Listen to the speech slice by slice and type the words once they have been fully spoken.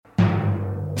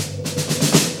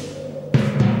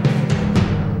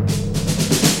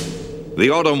The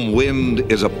autumn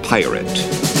wind is a pirate.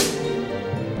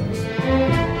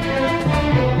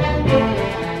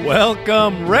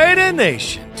 Welcome, Raider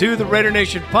Nation, to the Raider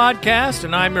Nation podcast,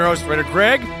 and I'm your host, Raider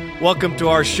Greg. Welcome to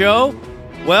our show.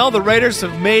 Well, the Raiders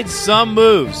have made some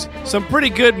moves, some pretty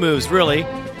good moves, really,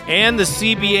 and the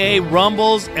CBA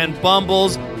rumbles and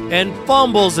bumbles and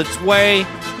fumbles its way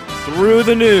through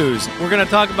the news. We're going to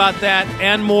talk about that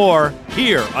and more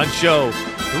here on show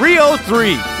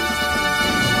 303.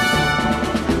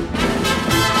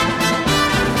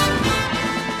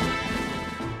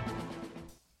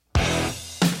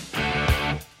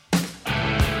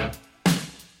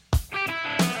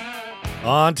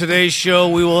 On today's show,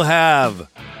 we will have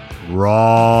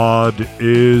Rod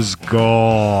is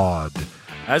God.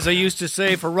 As I used to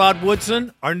say for Rod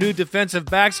Woodson, our new defensive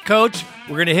backs coach.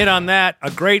 We're going to hit on that.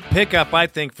 A great pickup, I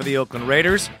think, for the Oakland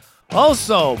Raiders.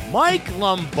 Also, Mike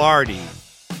Lombardi.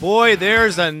 Boy,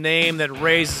 there's a name that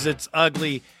raises its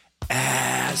ugly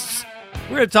ass.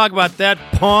 We're going to talk about that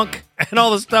punk and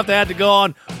all the stuff that had to go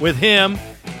on with him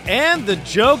and the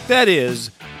joke that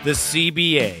is the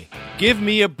CBA. Give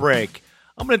me a break.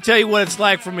 I'm going to tell you what it's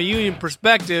like from a union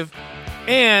perspective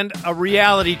and a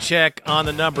reality check on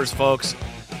the numbers, folks.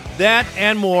 That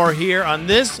and more here on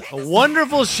this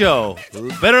wonderful show.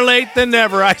 Better late than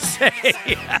never, I say.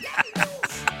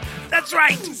 That's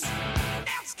right.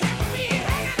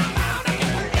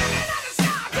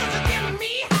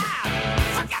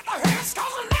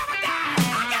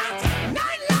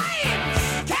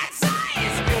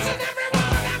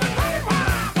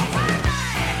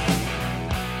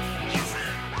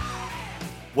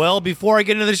 Well, before I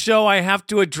get into the show, I have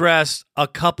to address a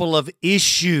couple of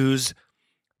issues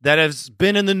that has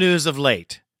been in the news of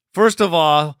late. First of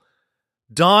all,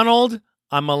 Donald,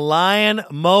 I'm a lion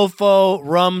mofo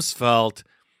Rumsfeld,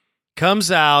 comes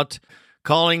out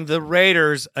calling the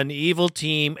Raiders an evil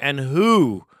team, and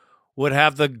who would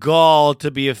have the gall to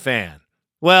be a fan?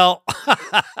 Well,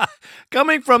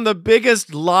 coming from the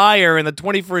biggest liar in the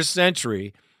 21st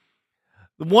century,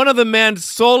 one of the men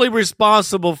solely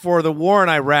responsible for the war in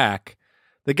Iraq,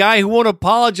 the guy who won't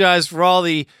apologize for all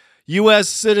the U.S.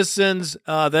 citizens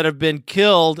that have been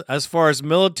killed as far as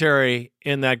military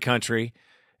in that country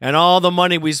and all the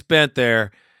money we spent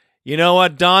there. You know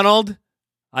what, Donald?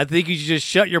 I think you should just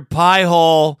shut your pie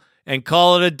hole and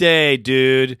call it a day,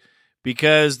 dude,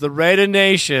 because the Raider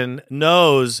Nation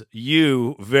knows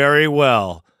you very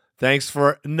well. Thanks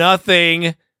for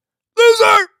nothing,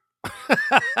 loser!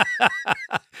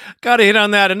 Got to hit on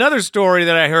that. Another story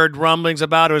that I heard rumblings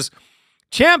about was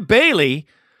Champ Bailey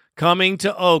coming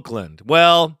to Oakland.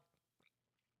 Well,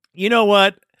 you know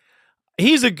what?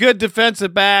 He's a good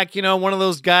defensive back. You know, one of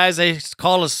those guys they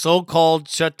call a so-called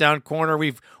shutdown corner.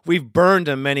 We've burned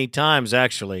him many times,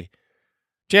 actually.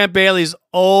 Champ Bailey's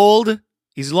old.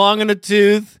 He's long in the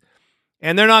tooth,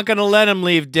 and they're not going to let him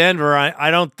leave Denver,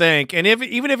 I don't think. And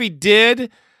even if he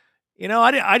did, you know,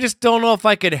 I just don't know if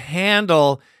I could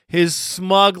handle his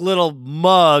smug little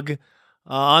mug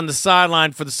on the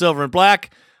sideline for the Silver and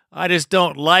Black. I just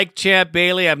don't like Champ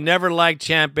Bailey. I've never liked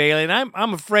Champ Bailey, and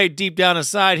I'm afraid deep down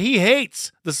inside he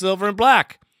hates the Silver and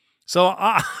Black. So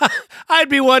I'd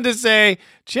be one to say,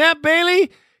 Champ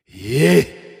Bailey, yeah,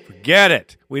 forget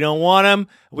it. We don't want him.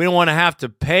 We don't want to have to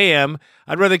pay him.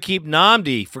 I'd rather keep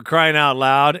Nnamdi, for crying out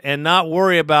loud, and not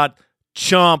worry about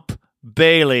Chump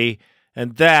Bailey.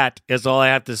 And that is all I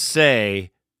have to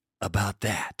say about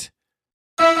that.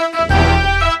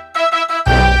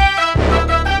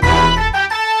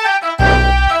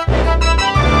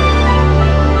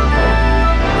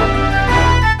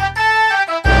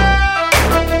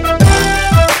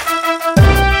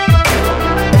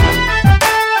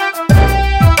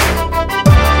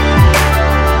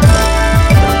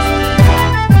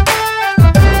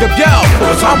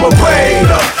 Cause I'm a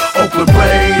Raider, Oakland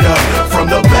Raider, from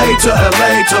the Bay to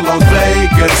LA to Las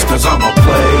Vegas. Cause I'm a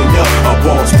player, a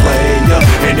boss player,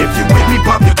 and if you with me,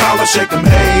 pop your collar, shake them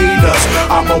haters.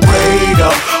 I'm a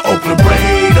Raider, Oakland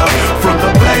Raider, from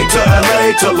the Bay to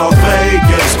LA to Las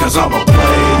Vegas. Cause I'm a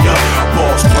player,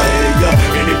 boss player,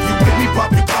 and if you with me,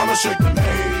 pop your collar, shake them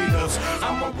haters.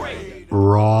 I'm a Raider.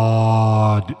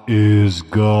 Rod is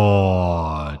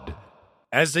God.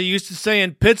 As they used to say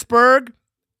in Pittsburgh,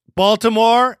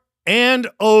 Baltimore, and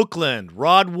Oakland,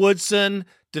 Rod Woodson,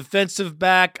 defensive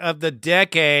back of the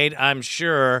decade, I'm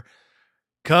sure,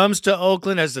 comes to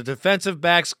Oakland as the defensive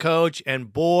backs coach,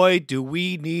 and boy, do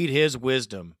we need his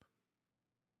wisdom.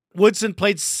 Woodson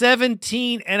played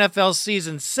 17 NFL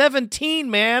seasons.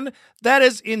 17, man. That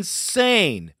is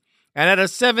insane. And had a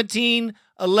 17-11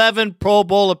 Pro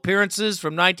Bowl appearances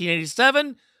from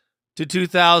 1987 to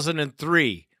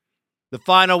 2003. The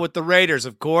final with the Raiders,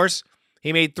 of course.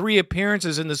 He made 3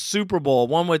 appearances in the Super Bowl,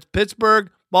 one with Pittsburgh,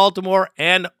 Baltimore,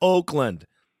 and Oakland.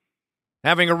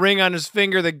 Having a ring on his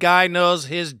finger, the guy knows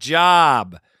his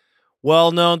job.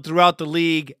 Well known throughout the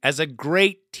league as a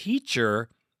great teacher,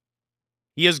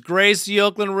 he has graced the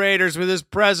Oakland Raiders with his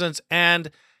presence,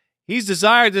 and he's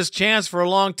desired this chance for a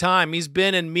long time. He's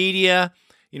been in media,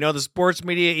 the sports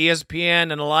media,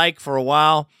 ESPN, and the like for a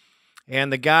while,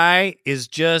 and the guy is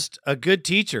just a good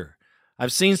teacher.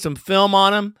 I've seen some film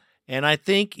on him, and I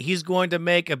think he's going to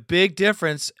make a big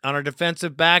difference on our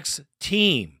defensive backs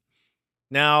team.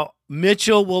 Now,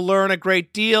 Mitchell will learn a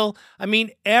great deal. I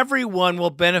mean, everyone will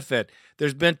benefit.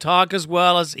 There's been talk as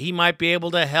well as he might be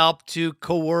able to help to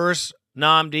coerce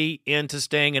Nnamdi into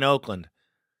staying in Oakland.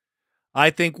 I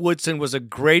think Woodson was a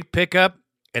great pickup.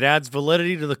 It adds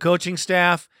validity to the coaching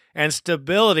staff and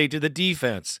stability to the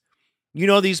defense.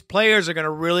 These players are going to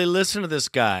really listen to this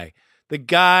guy. The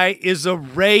guy is a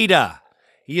Raider.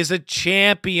 He is a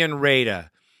champion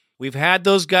Raider. We've had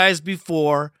those guys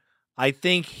before. I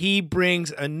think he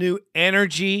brings a new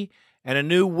energy and a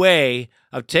new way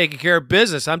of taking care of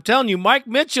business. I'm telling you, Mike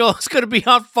Mitchell is going to be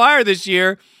on fire this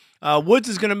year. Woods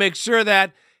is going to make sure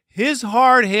that his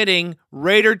hard-hitting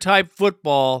Raider-type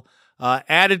football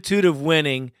attitude of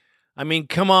winning, I mean,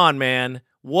 come on, man.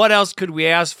 What else could we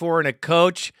ask for in a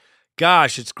coach?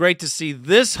 Gosh, it's great to see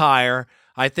this hire.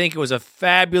 I think it was a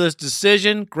fabulous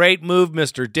decision. Great move,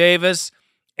 Mr. Davis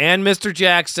and Mr.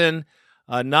 Jackson.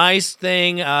 A nice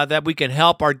thing that we can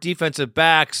help our defensive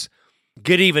backs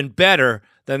get even better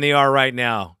than they are right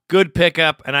now. Good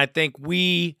pickup, and I think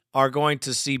we are going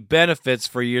to see benefits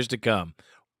for years to come.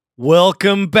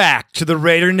 Welcome back to the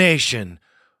Raider Nation,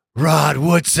 Rod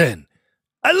Woodson.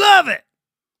 I love it.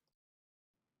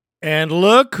 And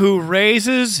look who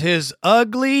raises his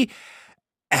ugly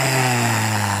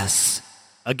ass.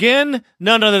 Again,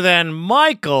 none other than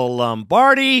Michael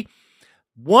Lombardi,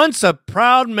 once a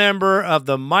proud member of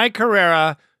the Mike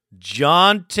Herrera,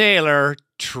 John Taylor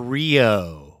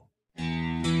trio.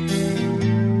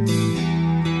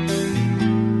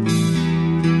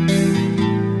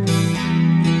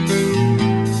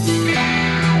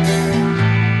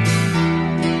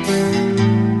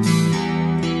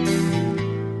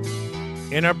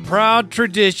 In a proud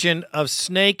tradition of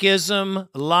snakeism,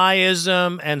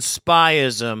 lieism, and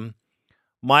spyism,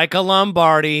 Michael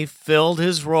Lombardi filled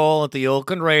his role at the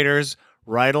Oakland Raiders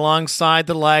right alongside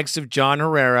the likes of John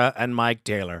Herrera and Mike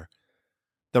Taylor.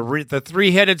 The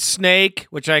three-headed snake,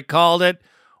 which I called it,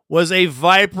 was a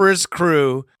viperous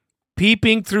crew,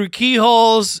 peeping through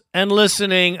keyholes and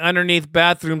listening underneath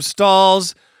bathroom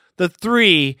stalls. The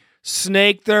three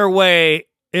snaked their way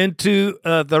into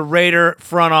the Raider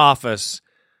front office.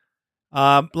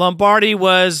 Lombardi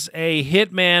was a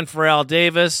hitman for Al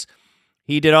Davis.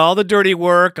 He did all the dirty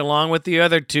work along with the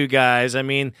other two guys. I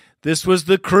mean, this was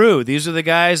the crew. These are the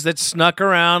guys that snuck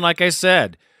around, like I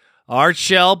said. Art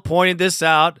Shell pointed this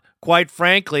out, quite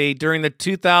frankly, during the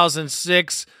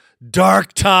 2006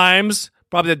 dark times,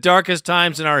 probably the darkest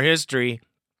times in our history.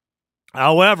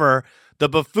 However, the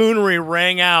buffoonery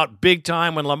rang out big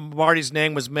time when Lombardi's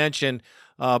name was mentioned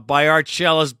by Art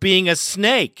Shell as being a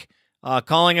snake,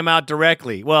 calling him out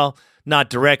directly. Well, not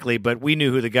directly, but we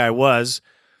knew who the guy was.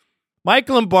 Mike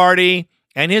Lombardi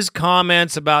and his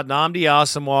comments about Nnamdi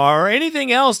Asomugha or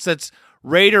anything else that's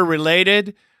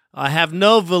Raider-related have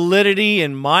no validity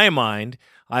in my mind.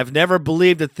 I've never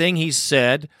believed a thing he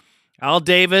said. Al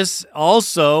Davis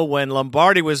also, when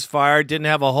Lombardi was fired, didn't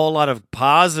have a whole lot of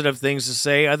positive things to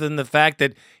say other than the fact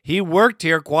that he worked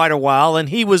here quite a while and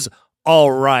he was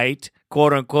all right,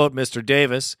 quote-unquote, Mr.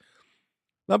 Davis.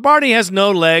 Lombardi has no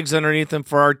legs underneath him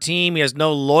for our team. He has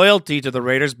no loyalty to the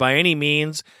Raiders by any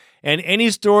means. And any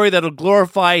story that'll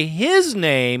glorify his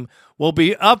name will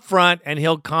be up front, and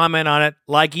he'll comment on it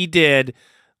like he did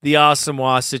the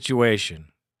Asomugha situation.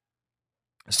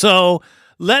 So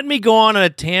let me go on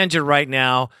a tangent right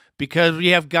now because we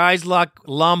have guys like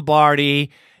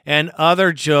Lombardi and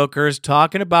other jokers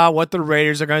talking about what the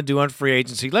Raiders are going to do on free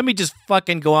agency. Let me just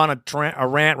fucking go on a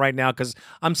rant right now because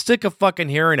I'm sick of fucking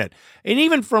hearing it. And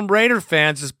even from Raider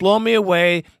fans, it's blown me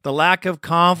away the lack of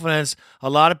confidence a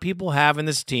lot of people have in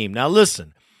this team. Now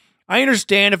listen, I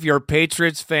understand if you're a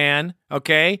Patriots fan,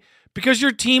 okay, because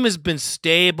your team has been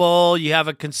stable, you have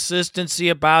a consistency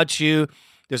about you,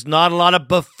 there's not a lot of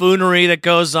buffoonery that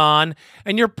goes on,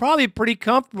 and you're probably pretty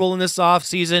comfortable in this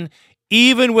offseason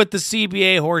even with the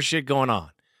CBA horseshit going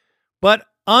on. But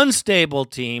unstable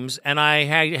teams, and I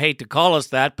hate to call us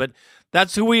that, but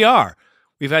that's who we are.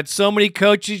 We've had so many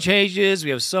coaching changes.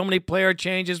 We have so many player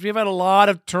changes. We've had a lot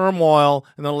of turmoil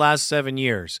in the last 7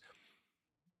 years.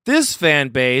 This fan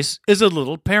base is a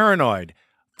little paranoid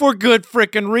for good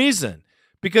frickin' reason.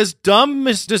 because dumb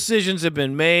decisions have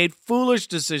been made, foolish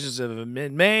decisions have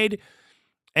been made,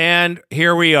 and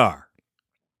here we are.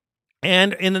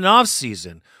 And in an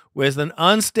offseason, with an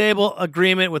unstable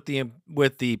agreement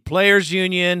with the players'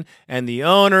 union and the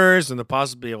owners and the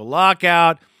possibility of a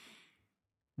lockout,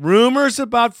 rumors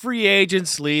about free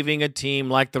agents leaving a team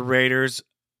like the Raiders,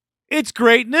 it's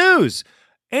great news.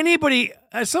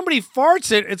 Somebody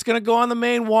farts it, it's going to go on the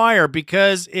main wire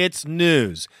because it's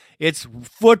news. It's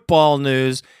football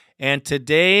news, and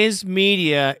today's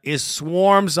media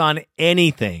swarms on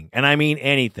anything, and I mean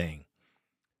anything.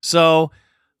 So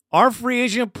our free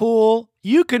agent pool,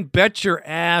 you can bet your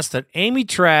ass that Amy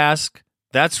Trask,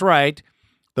 that's right,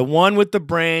 the one with the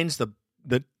brains,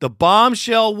 the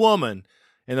bombshell woman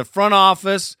in the front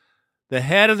office, the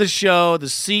head of the show, the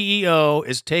CEO,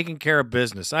 is taking care of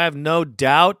business. I have no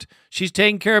doubt she's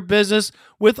taking care of business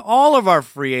with all of our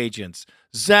free agents.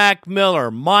 Zach Miller,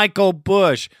 Michael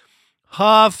Bush,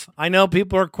 Huff. I know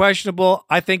people are questionable.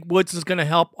 I think Woodson's going to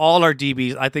help all our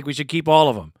DBs. I think we should keep all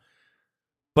of them.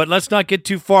 But let's not get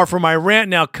too far from my rant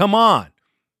now. Come on.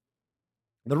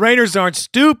 The Raiders aren't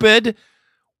stupid.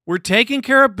 We're taking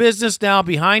care of business now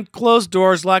behind closed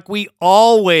doors like we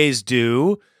always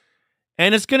do.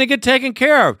 And it's going to get taken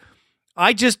care of.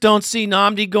 I just don't see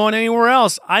Nnamdi going anywhere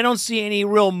else. I don't see any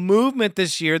real movement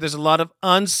this year. There's a lot of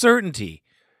uncertainty.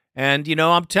 And,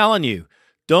 I'm telling you,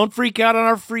 don't freak out on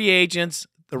our free agents.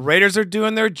 The Raiders are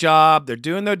doing their job. They're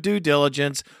doing their due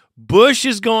diligence. Bush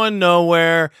is going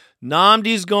nowhere.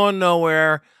 Nnamdi's going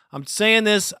nowhere. I'm saying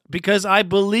this because I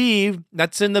believe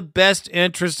that's in the best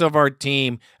interest of our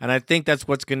team. And I think that's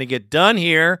what's going to get done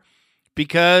here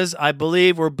because I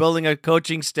believe we're building a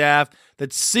coaching staff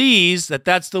that sees that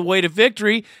that's the way to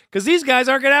victory because these guys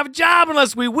aren't going to have a job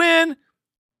unless we win.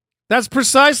 That's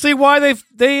precisely why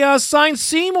they signed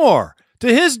Seymour to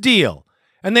his deal,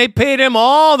 and they paid him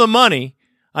all the money.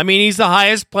 I mean, he's the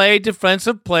highest paid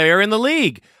defensive player in the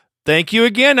league. Thank you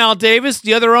again, Al Davis.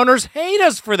 The other owners hate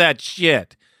us for that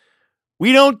shit.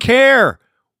 We don't care.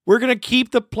 We're going to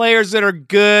keep the players that are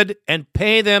good and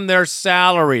pay them their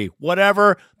salary,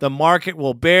 whatever the market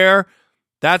will bear.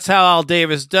 That's how Al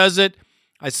Davis does it.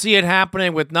 I see it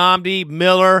happening with Nnamdi,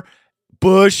 Miller,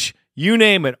 Bush, you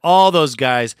name it, all those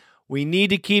guys. We need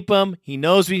to keep him. He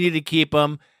knows we need to keep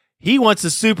him. He wants the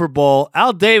Super Bowl.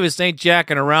 Al Davis ain't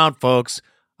jacking around, folks.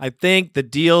 I think the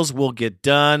deals will get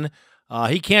done.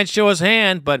 He can't show his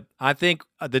hand, but I think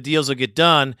the deals will get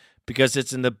done because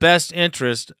it's in the best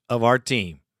interest of our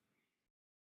team.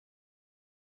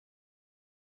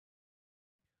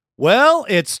 Well,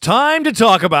 it's time to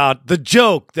talk about the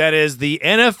joke that is the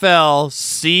NFL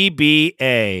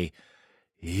CBA.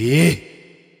 Yeah.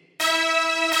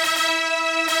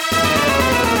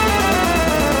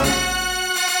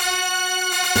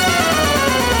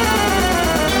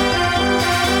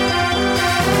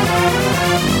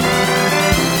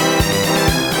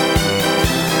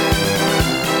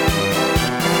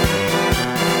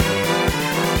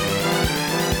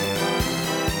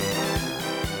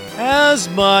 As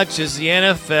much as the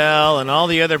NFL and all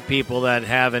the other people that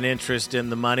have an interest in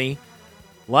the money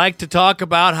like to talk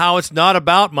about how it's not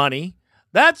about money,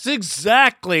 that's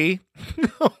exactly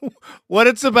what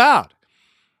it's about.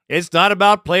 It's not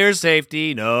about player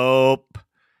safety. Nope.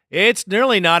 It's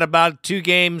nearly not about 2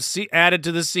 games added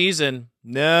to the season.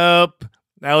 Nope.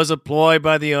 That was a ploy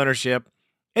by the ownership.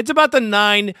 It's about the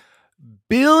 $9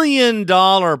 billion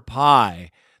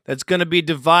pie that's going to be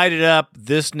divided up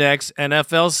this next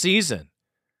NFL season.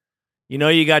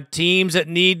 You got teams that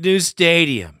need new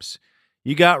stadiums.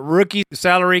 You got rookie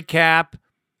salary cap.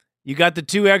 You got the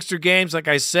 2 extra games, like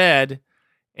I said.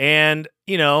 And,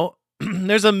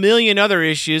 there's a million other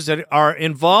issues that are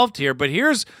involved here. But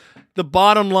here's the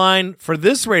bottom line for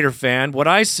this Raider fan. What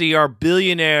I see are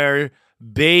billionaire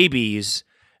babies.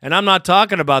 And I'm not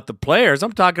talking about the players.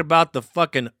 I'm talking about the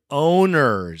fucking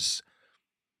owners.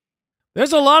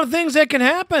 There's a lot of things that can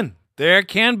happen. There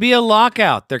can be a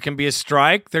lockout. There can be a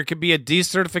strike. There can be a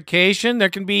decertification. There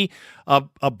can be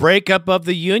a breakup of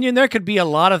the union. There could be a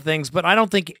lot of things, but I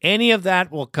don't think any of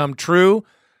that will come true.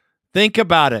 Think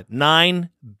about it. $9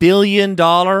 billion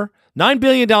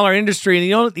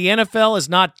industry. And the NFL is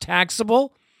not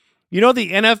taxable. The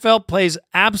NFL pays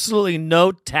absolutely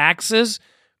no taxes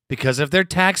because of their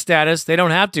tax status. They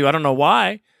don't have to. I don't know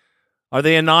why. Are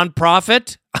they a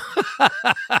nonprofit?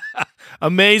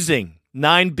 Amazing.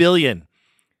 $9 billion.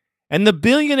 And the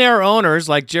billionaire owners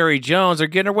like Jerry Jones are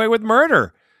getting away with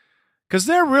murder because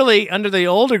they're really, under the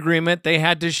old agreement, they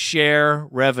had to share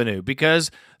revenue because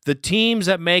the teams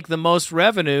that make the most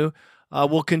revenue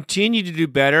will continue to do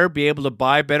better, be able to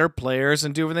buy better players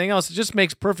and do everything else. It just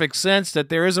makes perfect sense that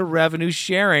there is a revenue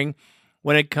sharing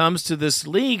when it comes to this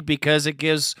league because it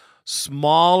gives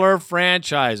smaller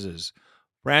franchises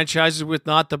with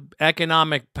not the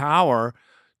economic power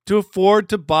to afford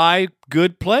to buy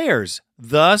good players,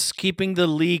 thus keeping the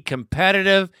league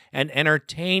competitive and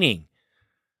entertaining.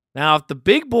 Now, if the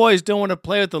big boys don't want to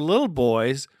play with the little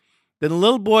boys, then the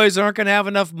little boys aren't going to have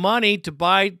enough money to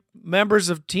buy members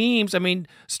of teams,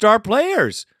 star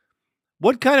players.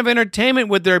 What kind of entertainment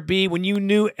would there be when you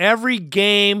knew every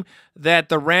game that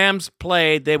the Rams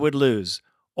played they would lose,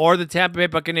 or the Tampa Bay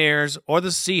Buccaneers, or the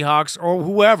Seahawks, or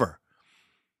whoever?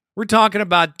 We're talking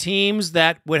about teams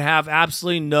that would have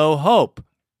absolutely no hope.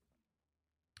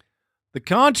 The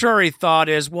contrary thought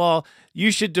is, well,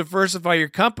 you should diversify your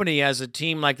company as a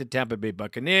team like the Tampa Bay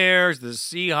Buccaneers, the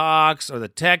Seahawks, or the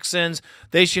Texans.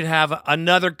 They should have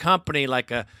another company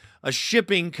like a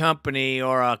shipping company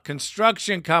or a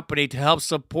construction company to help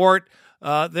support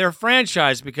their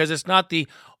franchise, because it's not the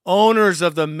owners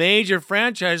of the major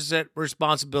franchises that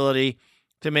responsibility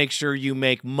to make sure you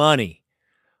make money.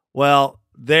 Well,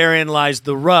 therein lies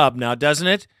the rub now, doesn't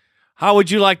it? How would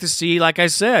you like to see, like I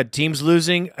said, teams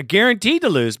guaranteed to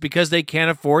lose because they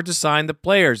can't afford to sign the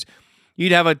players?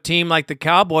 You'd have a team like the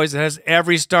Cowboys that has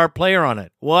every star player on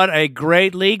it. What a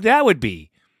great league that would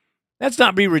be. Let's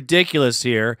not be ridiculous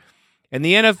here. And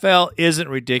the NFL isn't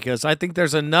ridiculous. I think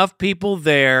there's enough people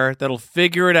there that'll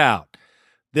figure it out.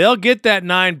 They'll get that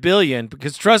 $9 billion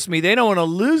because, trust me, they don't want to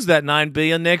lose that $9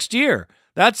 billion next year.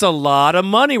 That's a lot of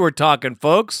money we're talking,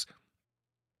 folks.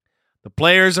 The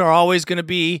players are always going to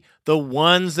be the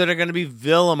ones that are going to be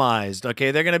villainized,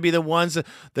 okay? They're going to be the ones that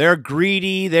they're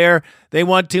greedy, they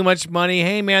want too much money.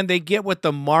 Hey, man, they get what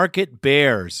the market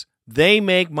bears. They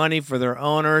make money for their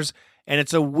owners, and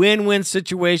it's a win-win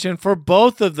situation for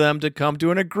both of them to come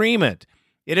to an agreement.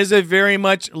 It is a very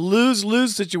much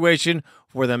lose-lose situation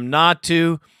for them not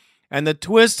to, and the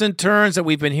twists and turns that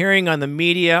we've been hearing on the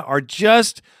media are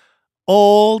just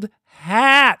old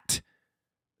hat.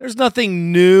 There's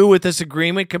nothing new with this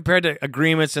agreement compared to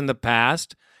agreements in the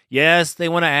past. Yes, they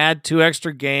want to add 2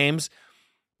 extra games,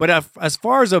 but as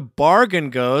far as a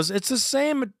bargain goes, it's the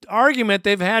same argument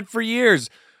they've had for years.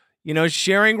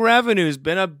 Sharing revenue has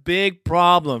been a big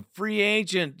problem. Free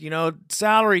agent,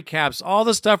 salary caps, all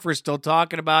the stuff we're still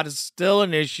talking about is still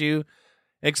an issue,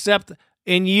 except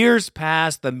in years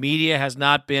past, the media has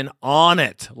not been on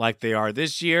it like they are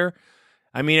this year.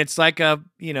 It's like a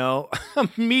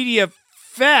media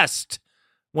fest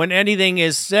when anything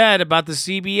is said about the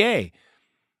CBA.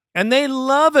 And they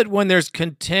love it when there's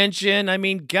contention.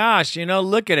 Gosh,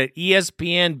 look at it.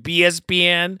 ESPN,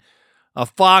 BSPN,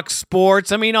 Fox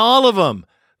Sports. all of them.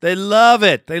 They love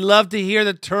it. They love to hear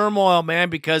the turmoil, man,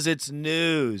 because it's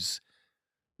news.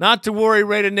 Not to worry,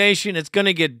 Raider Nation. It's going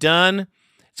to get done.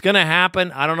 It's going to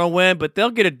happen. I don't know when, but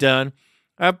they'll get it done.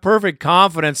 I have perfect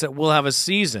confidence that we'll have a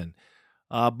season.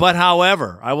 But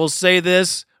however, I will say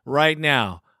this right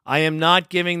now. I am not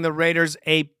giving the Raiders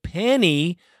a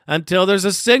penny until there's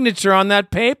a signature on that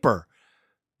paper.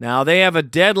 Now, they have a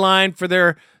deadline for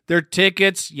their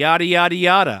tickets, yada, yada,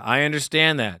 yada. I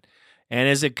understand that. And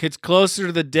as it gets closer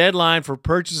to the deadline for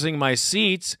purchasing my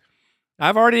seats,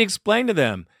 I've already explained to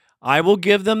them, I will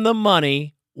give them the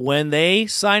money when they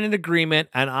sign an agreement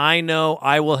and I know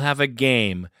I will have a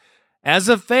game. As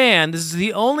a fan, this is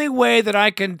the only way that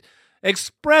I can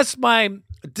express my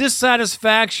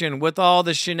dissatisfaction with all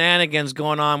the shenanigans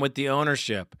going on with the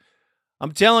ownership.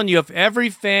 I'm telling you, if every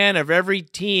fan of every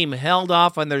team held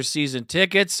off on their season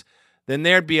tickets, then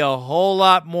there'd be a whole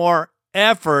lot more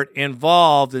effort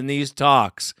involved in these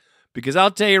talks. Because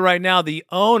I'll tell you right now, the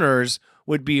owners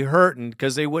would be hurting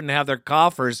because they wouldn't have their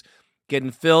coffers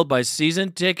getting filled by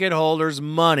season ticket holders'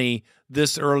 money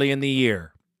this early in the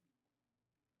year.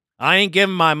 I ain't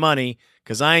giving my money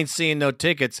because I ain't seeing no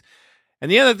tickets. And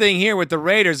the other thing here with the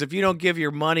Raiders, if you don't give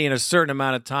your money in a certain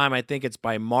amount of time, I think it's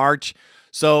by March.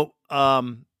 So,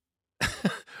 but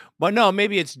no,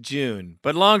 maybe it's June.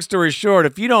 But long story short,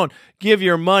 if you don't give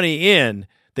your money in,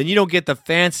 then you don't get the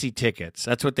fancy tickets.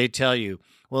 That's what they tell you.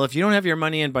 Well, if you don't have your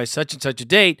money in by such and such a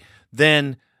date,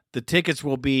 then the tickets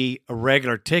will be a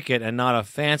regular ticket and not a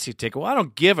fancy ticket. Well, I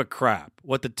don't give a crap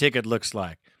what the ticket looks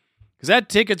like, because that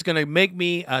ticket's going to make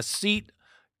me a seat.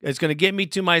 It's going to get me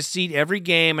to my seat every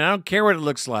game, and I don't care what it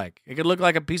looks like. It could look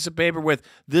like a piece of paper with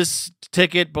 "this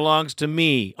ticket belongs to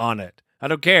me" on it. I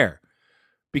don't care,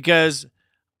 because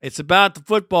it's about the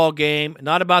football game,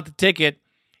 not about the ticket.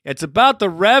 It's about the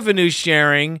revenue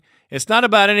sharing. It's not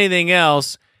about anything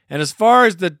else. And as far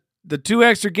as the 2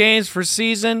 extra games for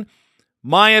season,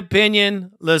 my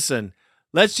opinion, listen,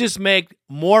 let's just make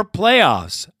more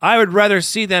playoffs. I would rather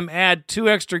see them add 2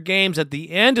 extra games at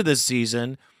the end of the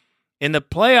season in the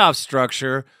playoff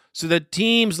structure so that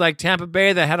teams like Tampa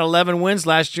Bay that had 11 wins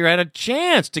last year had a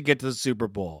chance to get to the Super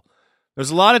Bowl.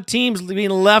 There's a lot of teams being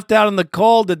left out in the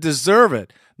cold that deserve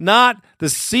it, not the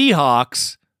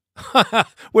Seahawks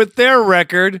with their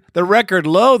record, the record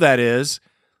low that is.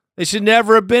 They should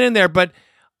never have been in there, but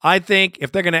I think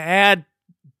if they're going to add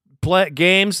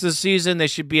games this season, they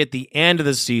should be at the end of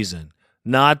the season,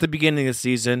 not the beginning of the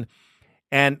season.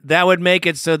 And that would make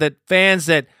it so that fans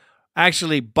that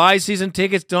actually buy season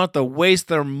tickets don't have to waste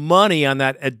their money on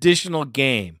that additional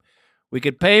game. We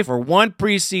could pay for one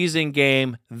preseason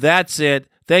game. That's it.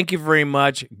 Thank you very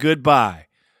much. Goodbye.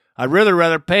 I'd really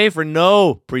rather pay for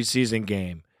no preseason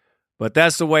game. But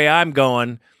that's the way I'm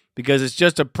going because it's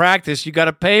just a practice you got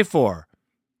to pay for.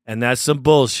 And that's some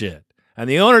bullshit. And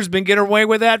the owner's been getting away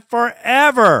with that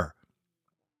forever.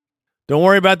 Don't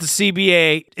worry about the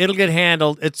CBA. It'll get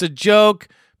handled. It's a joke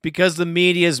because the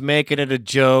media is making it a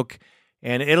joke,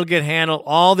 and it'll get handled.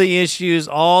 All the issues,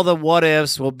 all the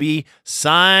what-ifs will be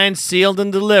signed, sealed,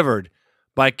 and delivered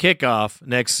by kickoff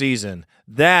next season.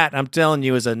 That, I'm telling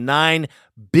you, is a $9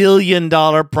 billion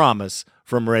promise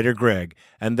from Raider Greg,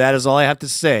 and that is all I have to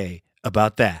say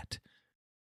about that.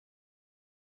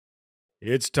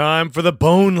 It's time for the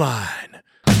Bone Line.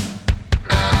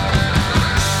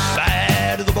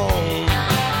 Bad to the bone.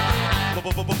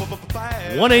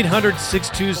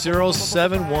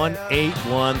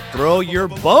 1-800-620-7181. Throw your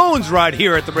bones right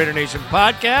here at the Raider Nation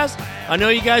Podcast. I know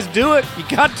you guys do it. You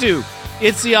got to.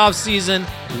 It's the off season.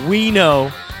 We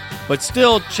know. But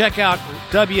still, check out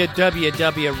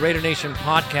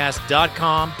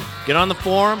www.raidernationpodcast.com. Get on the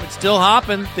forum. It's still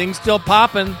hopping. Things still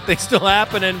popping. Things still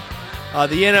happening.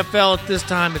 The NFL at this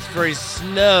time, it's very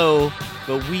slow,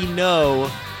 but we know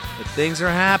that things are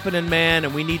happening, man,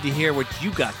 and we need to hear what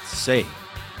you got to say.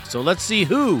 So let's see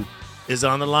who is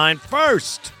on the line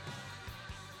first.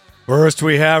 First,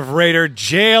 we have Raider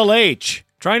JLH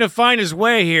trying to find his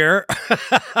way here.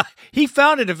 He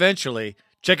found it eventually.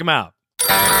 Check him out.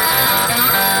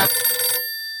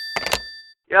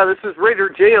 Yeah, this is Raider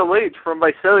JLH from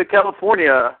Visalia,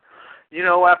 California. You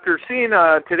know, after seeing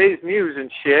today's news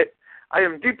and shit, I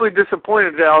am deeply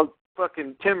disappointed that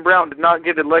fucking Tim Brown did not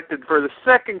get elected for the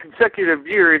second consecutive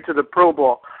year into the Pro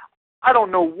Bowl. I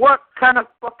don't know what kind of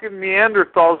fucking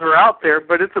Neanderthals are out there,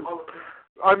 but it's a...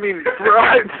 I mean,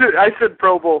 I said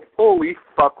Pro Bowl. Holy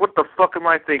fuck, what the fuck am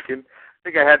I thinking? I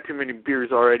think I had too many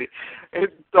beers already.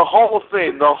 The Hall of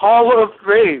Fame. The Hall of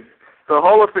Fame. The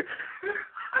Hall of Fame.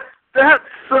 That's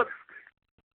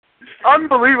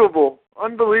unbelievable.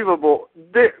 Unbelievable.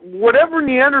 Whatever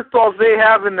Neanderthals they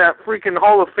have in that freaking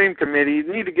Hall of Fame committee,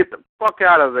 you need to get the fuck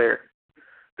out of there.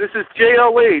 This is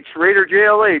JLH, Raider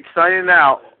JLH, signing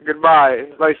out. Goodbye.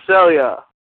 Visalia.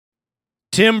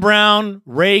 Tim Brown,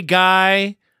 Ray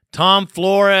Guy, Tom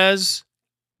Flores,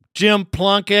 Jim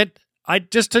Plunkett,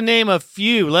 just to name a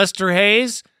few, Lester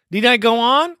Hayes. Need I go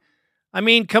on? I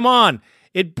mean, come on.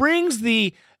 It brings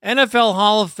the NFL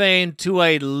Hall of Fame to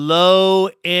a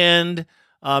low-end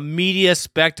media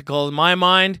spectacle. In my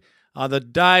mind, the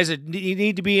guys that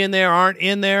need to be in there aren't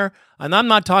in there. And I'm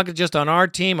not talking just on our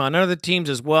team, on other teams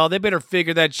as well. They better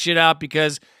figure that shit out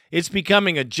because it's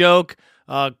becoming a joke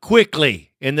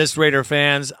quickly in this Raider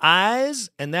fans' eyes,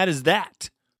 and that is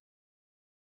that.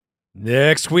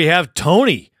 Next, we have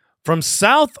Tony from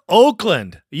South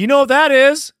Oakland. You know what that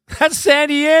is? That's San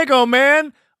Diego,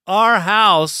 man. Our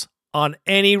house on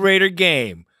any Raider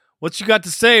game. What you got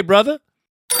to say, brother?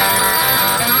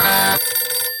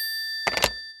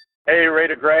 Hey,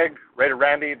 Raider Greg, Raider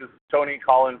Randy, this is Tony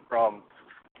calling from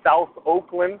South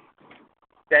Oakland,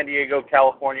 San Diego,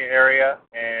 California area,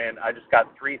 and I just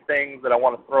got 3 things that I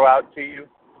want to throw out to you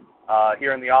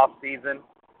here in the off season.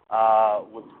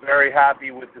 Was very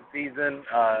happy with the season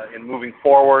in moving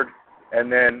forward, and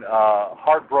then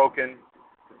heartbroken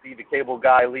to see the cable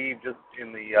guy leave just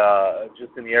in the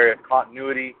area of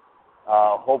continuity.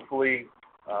 Hopefully,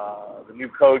 the new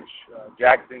coach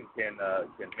Jackson can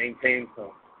maintain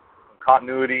some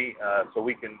continuity so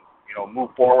we can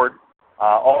move forward.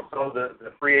 Also,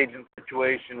 the free agent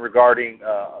situation regarding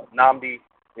Nnamdi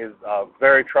is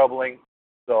very troubling.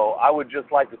 So I would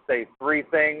just like to say 3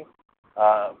 things.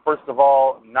 First of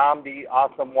all, Nnamdi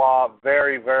Asomugha,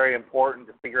 very, very important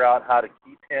to figure out how to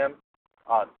keep him.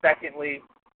 Secondly,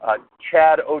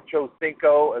 Chad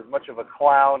Ochocinco, as much of a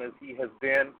clown as he has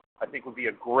been, I think would be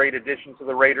a great addition to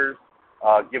the Raiders.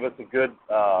 Give us a good,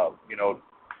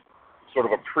 sort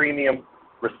of a premium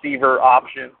receiver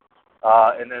option.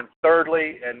 And then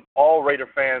thirdly, and all Raider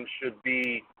fans should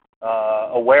be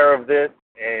aware of this,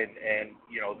 and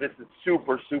this is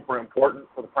super, super important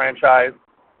for the franchise.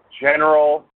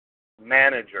 General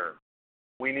manager.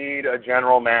 We need a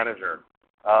general manager.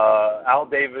 Al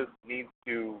Davis needs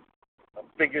to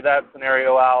figure that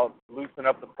scenario out, loosen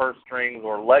up the purse strings,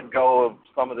 or let go of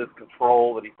some of this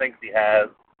control that he thinks he has,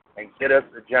 and get us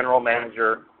a general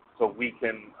manager so we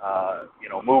can,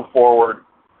 move forward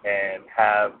and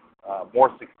have more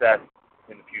success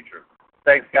in the future.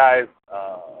 Thanks, guys.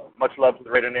 Much love to the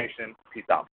Raider Nation. Peace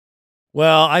out.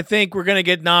 Well, I think we're going to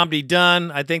get Nnamdi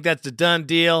done. I think that's a done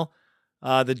deal.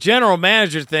 The general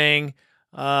manager thing,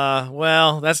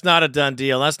 that's not a done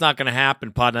deal. That's not going to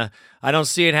happen, partner. I don't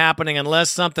see it happening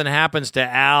unless something happens to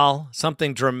Al,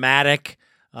 something dramatic.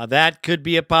 That could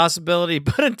be a possibility.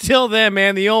 But until then,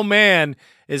 man, the old man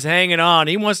is hanging on.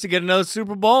 He wants to get another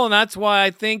Super Bowl, and that's why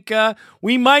I think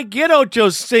we might get Ocho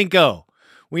Cinco.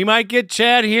 We might get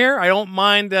Chad here. I don't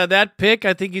mind that pick.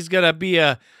 I think he's going to be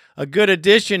a good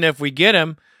addition if we get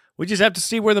him. We just have to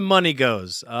see where the money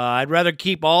goes. I'd rather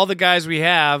keep all the guys we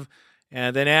have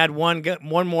and then add one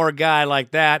more guy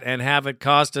like that and have it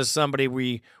cost us somebody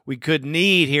we could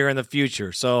need here in the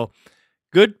future. So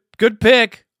good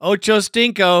pick. Ocho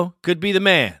Cinco could be the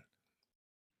man.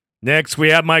 Next, we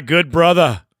have my good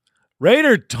brother,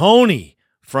 Raider Tony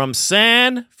from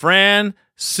San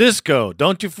Francisco.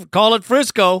 Don't you call it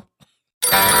Frisco.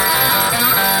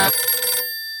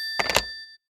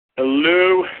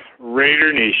 Hello,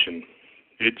 Raider Nation.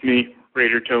 It's me,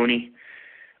 Raider Tony,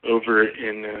 over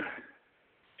in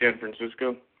San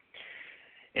Francisco.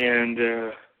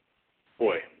 And,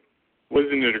 boy,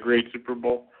 wasn't it a great Super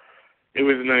Bowl? It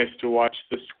was nice to watch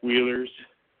the Squealers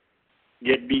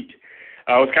get beat.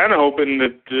 I was kind of hoping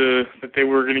that they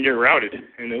were going to get routed,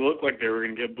 and it looked like they were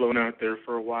going to get blown out there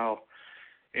for a while.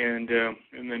 And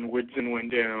then Woodson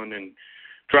went down, and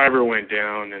Driver went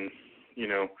down, and,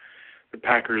 the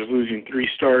Packers losing 3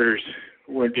 starters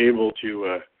weren't able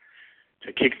to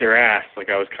kick their ass like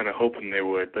I was kind of hoping they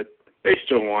would, but they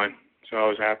still won, so I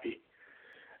was happy.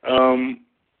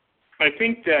 I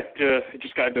think that I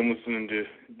just got done listening to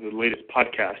the latest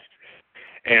podcast,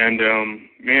 and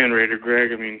man, Raider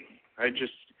Greg, I mean,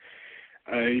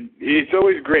 it's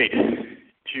always great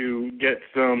to get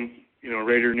some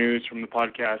Raider news from the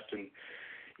podcast and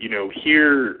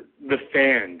hear the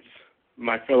fans,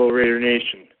 my fellow Raider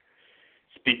Nation,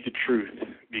 speak the truth,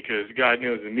 because God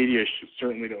knows the media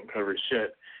certainly don't cover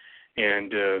shit.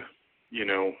 And,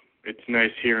 it's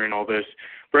nice hearing all this.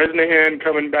 Bresnahan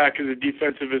coming back as a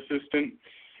defensive assistant.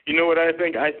 You know what I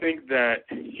think? I think that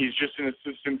he's just an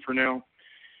assistant for now.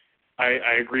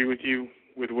 I agree with you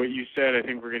with what you said. I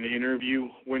think we're going to interview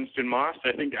Winston Moss.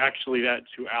 I think actually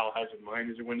that's who Al has in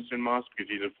mind, is Winston Moss, because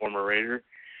he's a former Raider.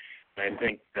 I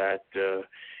think that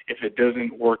if it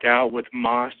doesn't work out with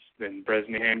Moss, then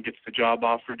Bresnahan gets the job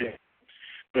offered to him.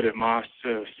 But if Moss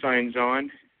signs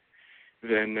on,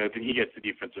 then he gets the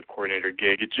defensive coordinator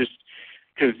gig. It's just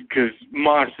because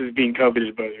Moss is being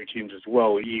coveted by other teams as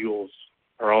well. The Eagles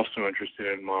are also interested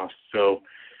in Moss. So,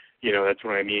 that's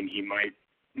what I mean. He might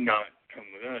not come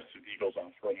with us if the Eagles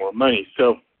offer him more money.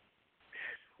 So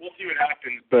we'll see what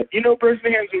happens. But,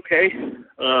 Bresnahan's okay.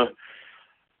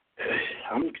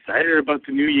 I'm excited about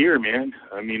the new year, man.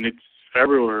 I mean, it's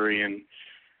February, and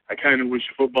I kind of wish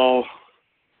football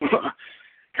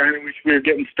we were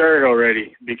getting started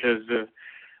already, because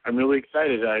I'm really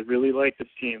excited. I really like this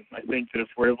team. I think that if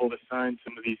we're able to sign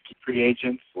some of these key free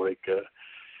agents like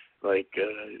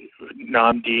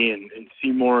Nnamdi and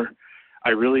Seymour, I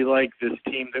really like this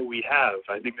team that we have.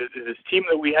 I think that this team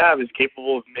that we have is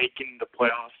capable of making the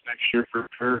playoffs next year for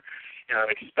sure, and I'm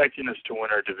expecting us to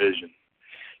win our division.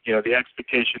 The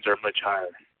expectations are much higher,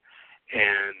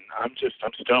 and I'm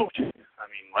stoked. I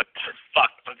mean, let's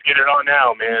get it on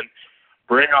now, man.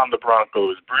 Bring on the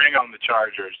Broncos. Bring on the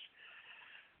Chargers.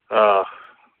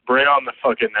 Bring on the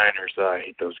fucking Niners. I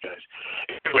hate those guys.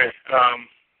 Anyway,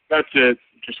 that's it.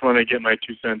 Just want to get my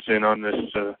 2 cents in on this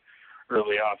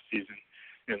early off season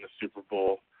in the Super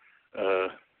Bowl.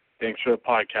 Thanks for the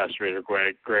podcast, Raider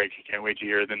Greg. Can't wait to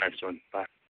hear the next one. Bye.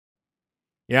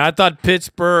 Yeah, I thought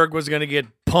Pittsburgh was going to get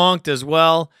punked as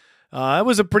well. It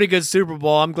was a pretty good Super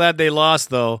Bowl. I'm glad they lost,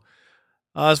 though.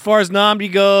 As far as Nnamdi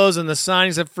goes and the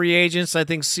signings of free agents, I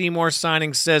think Seymour's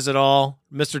signing says it all.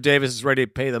 Mr. Davis is ready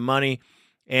to pay the money,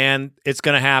 and it's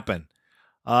going to happen.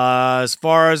 As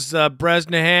far as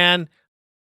Bresnahan,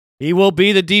 he will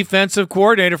be the defensive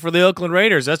coordinator for the Oakland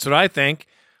Raiders. That's what I think.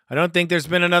 I don't think there's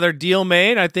been another deal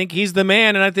made. I think he's the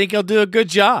man, and I think he'll do a good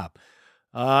job.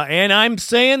 And I'm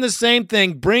saying the same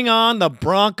thing. Bring on the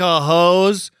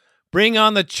Broncos. Bring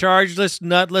on the chargeless,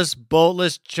 nutless,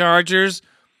 boltless Chargers.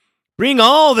 Bring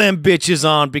all them bitches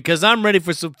on, because I'm ready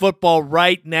for some football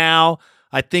right now.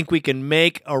 I think we can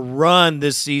make a run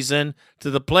this season to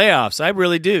the playoffs. I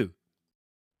really do.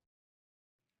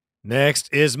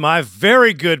 Next is my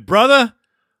very good brother,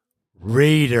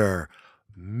 Raider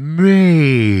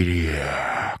Maniac.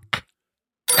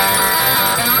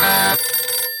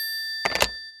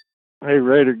 Hey,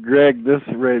 Raider Greg, this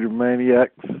is Raider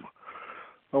Maniac.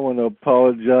 I want to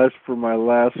apologize for my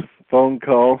last phone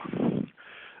call,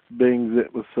 being that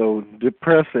it was so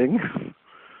depressing.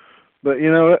 But,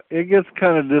 you know, it gets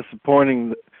kind of disappointing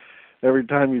that every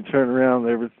time you turn around,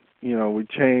 we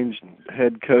changed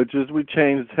head coaches. We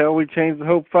changed the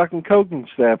whole fucking coaching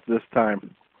staff this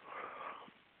time.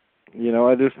 You know,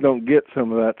 I just don't get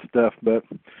some of that stuff, but,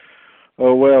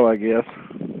 oh well, I guess.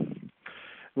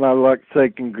 And I'd like to say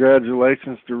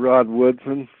congratulations to Rod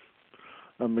Woodson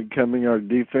on becoming our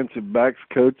defensive backs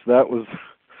coach. That was,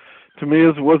 to me,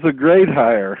 was a great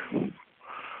hire.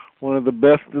 One of the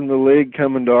best in the league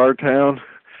coming to our town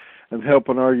and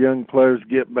helping our young players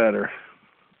get better.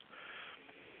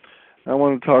 I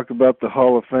want to talk about the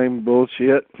Hall of Fame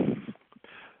bullshit.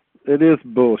 It is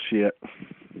bullshit.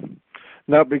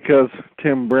 Not because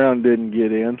Tim Brown didn't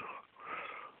get in,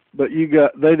 but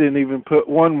they didn't even put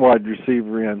one wide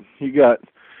receiver in. You got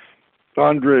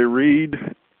Andre Reed,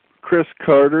 Chris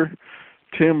Carter,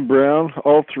 Tim Brown,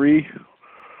 all three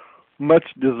much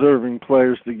deserving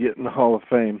players to get in the Hall of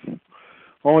Fame.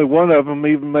 Only one of them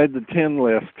even made the 10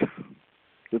 list,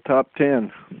 the top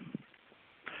 10.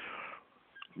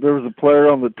 There was a player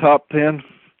on the top 10.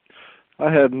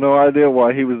 I had no idea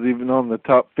why he was even on the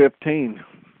top 15.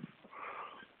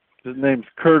 His name's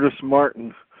Curtis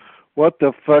Martin. What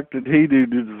the fuck did he do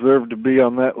to deserve to be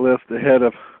on that list ahead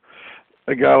of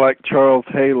a guy like Charles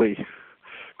Haley,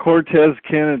 Cortez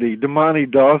Kennedy, Damani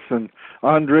Dawson,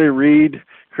 Andre Reed,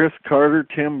 Chris Carter,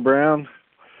 Tim Brown?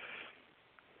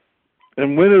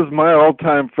 And when is my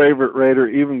all-time favorite Raider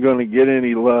even going to get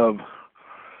any love?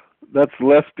 That's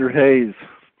Lester Hayes.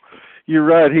 You're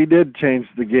right, he did change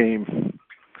the game.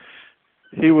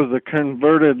 He was a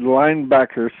converted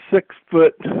linebacker,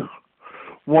 6'1",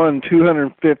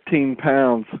 215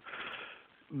 pounds.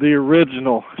 The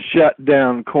original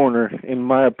shutdown corner, in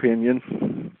my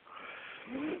opinion.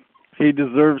 He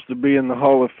deserves to be in the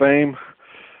Hall of Fame.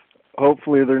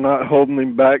 Hopefully they're not holding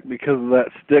him back because of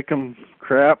that Stickum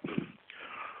crap.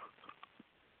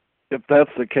 If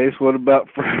that's the case, what about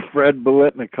Fred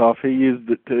Biletnikoff? He used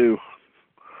it too.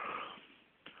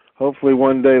 Hopefully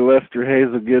one day Lester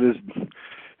Hayes will get his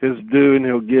due and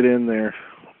he'll get in there.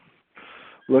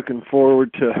 Looking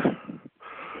forward to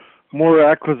more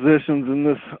acquisitions in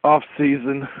this off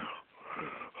season.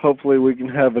 Hopefully we can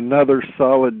have another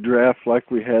solid draft like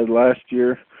we had last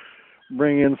year.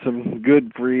 Bring in some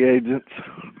good free agents.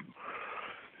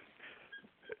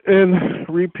 And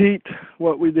repeat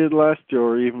what we did last year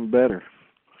or even better.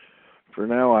 For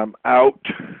now, I'm out.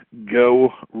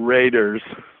 Go Raiders.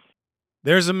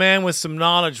 There's a man with some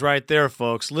knowledge right there,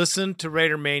 folks. Listen to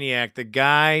Raider Maniac. The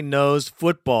guy knows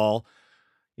football.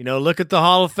 You know, look at the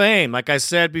Hall of Fame. Like I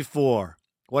said before,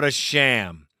 what a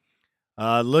sham.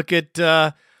 Look at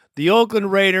the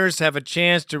Oakland Raiders have a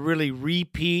chance to really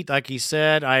repeat, like he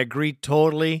said. I agree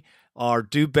totally, or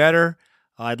do better.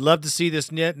 I'd love to see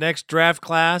this next draft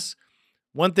class.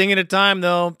 One thing at a time,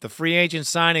 though. The free agent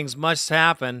signings must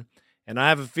happen, and I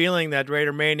have a feeling that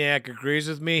Raider Maniac agrees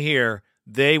with me here.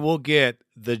 They will get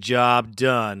the job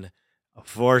done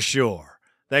for sure.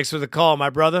 Thanks for the call, my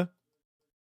brother.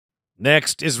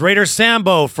 Next is Raider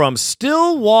Sambo from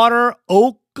Stillwater,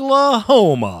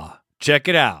 Oklahoma. Check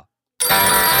it out.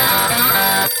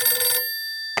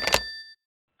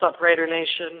 What's up, Raider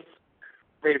Nation?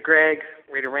 Raider Greg,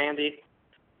 Raider Randy.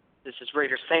 This is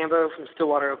Raider Sambo from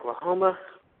Stillwater, Oklahoma.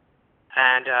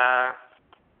 And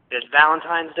it's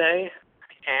Valentine's Day,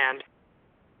 and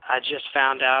I just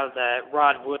found out that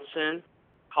Rod Woodson,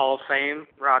 Hall of Fame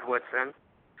Rod Woodson,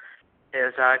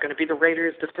 is going to be the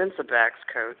Raiders' defensive backs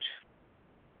coach.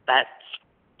 That's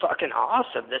fucking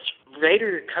awesome. This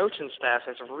Raider coaching staff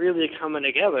is really coming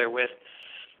together with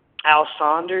Al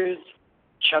Saunders,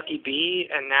 Chucky B,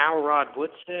 and now Rod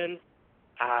Woodson.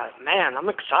 Man, I'm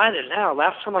excited now.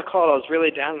 Last time I called, I was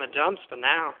really down in the dumps, but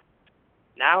now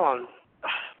I'm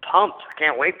pumped. I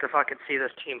can't wait to fucking see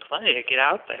this team play and get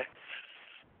out there.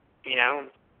 You know,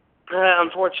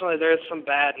 unfortunately, there's some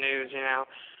bad news, you know.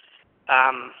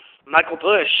 Michael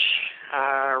Bush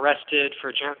arrested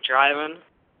for drunk driving,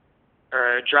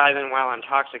 or driving while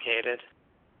intoxicated,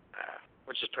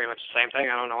 which is pretty much the same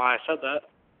thing. I don't know why I said that.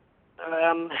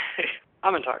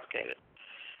 I'm intoxicated.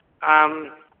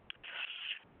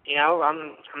 You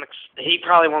know, he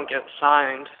probably won't get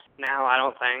signed now, I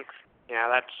don't think. You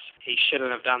know, he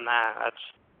shouldn't have done that. That's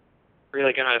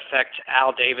really going to affect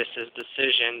Al Davis's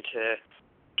decision to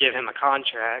give him a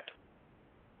contract.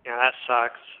 You know, that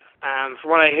sucks. From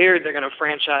what I hear, they're going to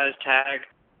franchise tag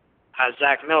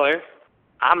Zach Miller.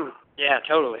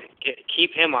 Totally.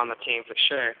 Keep him on the team for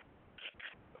sure.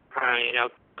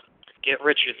 Get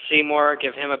Richard Seymour,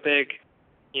 give him a big,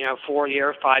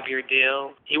 4-year, 5-year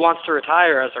deal. He wants to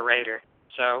retire as a Raider,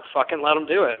 so fucking let him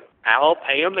do it. I'll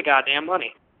pay him the goddamn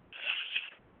money.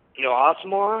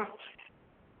 Osmore.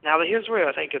 Now, here's where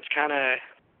I think it's kind of,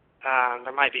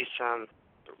 there might be some,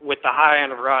 with the high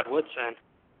end of Rod Woodson,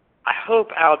 I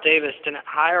hope Al Davis didn't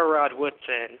hire Rod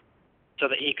Woodson so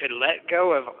that he could let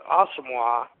go of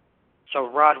Asamoah so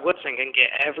Rod Woodson can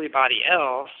get everybody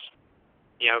else,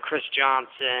 Chris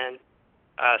Johnson,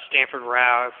 Stanford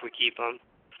Rao if we keep him,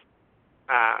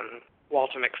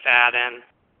 Walter McFadden,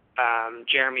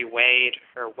 Jeremy Wade,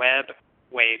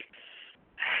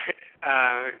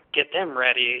 get them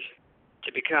ready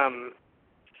to become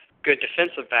good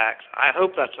defensive backs. I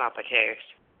hope that's not the case,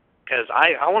 because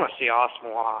I want to see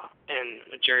Asamoah in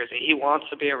Jersey. He wants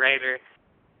to be a Raider.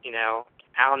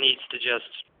 Al needs to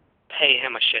just pay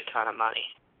him a shit ton of money.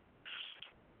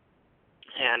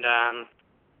 And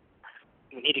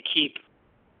we need to keep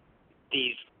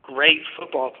these great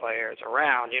football players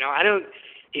around. I know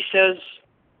he says,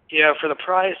 for the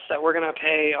price that we're going to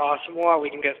pay Asamoah, we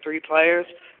can get 3 players.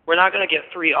 We're not going to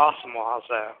get 3 Asamoahs,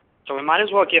 though. So we might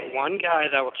as well get one guy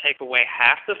that will take away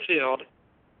half the field,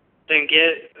 then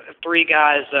get 3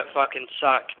 guys that fucking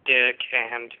suck dick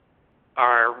and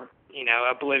are,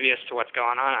 oblivious to what's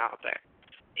going on out there.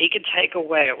 He could take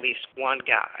away at least one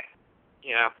guy,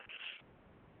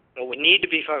 What we need to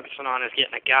be focusing on is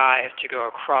getting a guy to go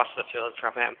across the field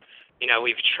from him.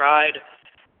 We've tried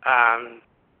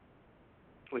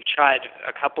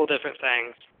a couple different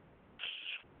things,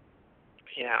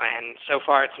 and so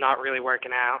far it's not really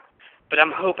working out. But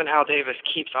I'm hoping Al Davis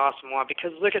keeps Asamoah,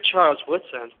 because look at Charles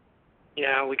Woodson.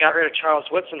 We got rid of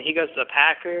Charles Woodson. He goes to the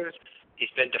Packers. He's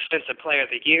been Defensive Player of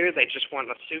the Year. They just won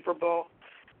the Super Bowl.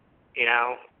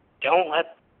 Don't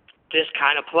let this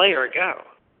kind of player go.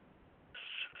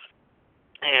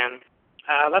 And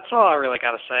that's all I really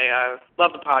got to say. I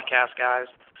love the podcast, guys.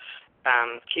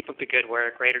 Keep up the good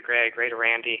work. Raider Greg, Raider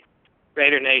Randy,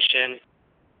 Raider Nation,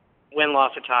 win,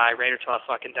 loss, or tie, Raider till I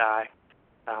fucking die.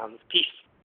 Peace.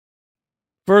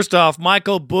 First off,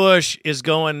 Michael Bush is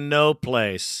going no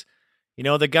place.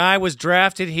 The guy was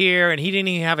drafted here, and he didn't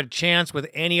even have a chance with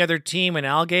any other team, and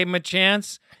Al gave him a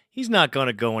chance. He's not going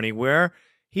to go anywhere.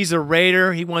 He's a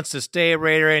Raider. He wants to stay a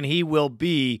Raider, and he will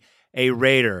be a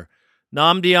Raider.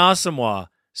 Nnamdi Asamoah,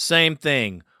 same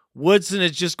thing. Woodson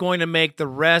is just going to make the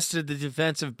rest of the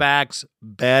defensive backs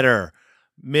better.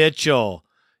 Mitchell,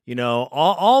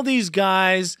 all these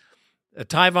guys,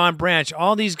 Tyvon Branch,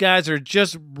 all these guys are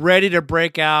just ready to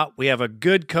break out. We have a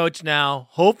good coach now.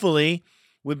 Hopefully,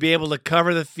 we'll be able to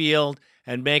cover the field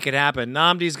and make it happen.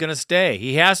 Nnamdi's going to stay.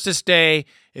 He has to stay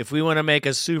if we want to make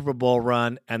a Super Bowl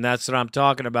run, and that's what I'm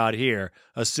talking about here,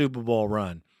 a Super Bowl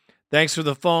run. Thanks for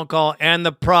the phone call and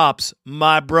the props,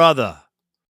 my brother.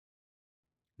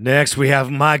 Next, we have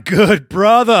my good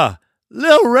brother,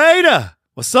 Lil Raider.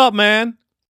 What's up, man?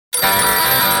 Hell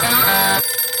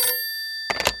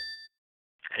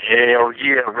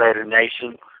yeah, Raider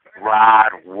Nation.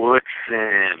 Rod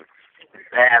Woodson.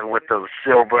 That with the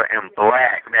silver and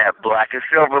black. That black and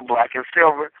silver.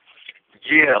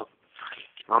 Yeah.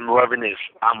 I'm loving this.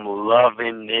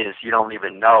 You don't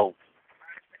even know.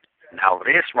 Now,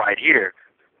 this right here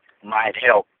might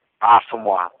help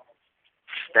Asamoah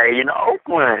stay in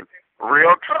Oakland.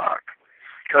 Real talk.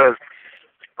 Because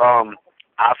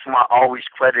Asamoah always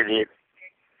credited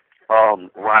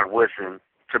Rod Woodson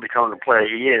to become the player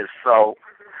he is. So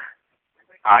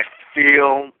I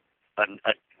feel I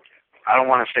don't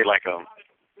want to say like a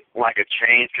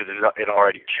change, because it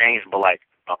already changed, but like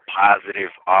a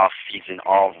positive off season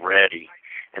already.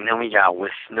 And then we got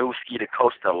Wisniewski to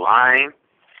coach the line.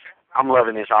 I'm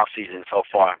loving this off season so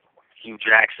far. Hugh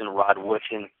Jackson, Rod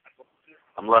Woodson.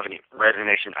 I'm loving it. Raider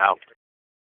Nation out.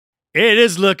 It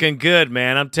is looking good,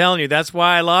 man. I'm telling you, that's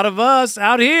why a lot of us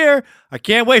out here, I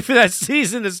can't wait for that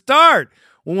season to start.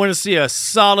 We want to see a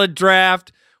solid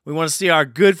draft. We want to see our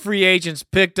good free agents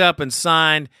picked up and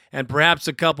signed, and perhaps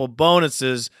a couple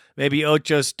bonuses, maybe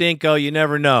Ocho Stinko, you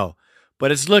never know.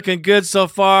 But it's looking good so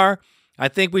far. I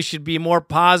think we should be more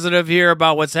positive here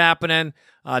about what's happening.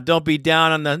 Don't be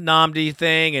down on the Nnamdi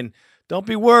thing, and don't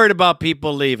be worried about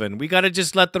people leaving. We got to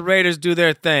just let the Raiders do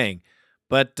their thing.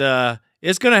 But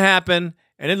it's going to happen,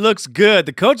 and it looks good.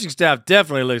 The coaching staff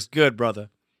definitely looks good, brother.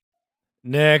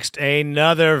 Next,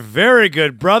 another very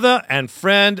good brother and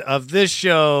friend of this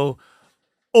show,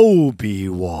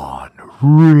 Obi-Wan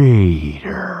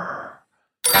Raider.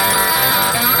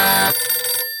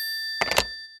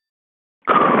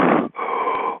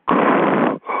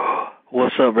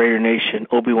 up, Raider Nation?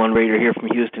 Obi-Wan Raider here from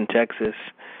Houston, Texas.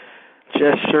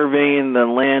 Just surveying the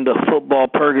land of football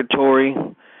purgatory.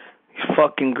 These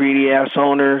fucking greedy-ass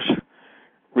owners,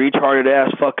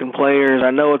 retarded-ass fucking players.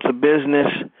 I know it's a business,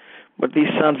 but these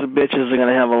sons of bitches are going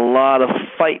to have a lot of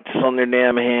fights on their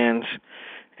damn hands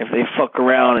if they fuck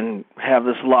around and have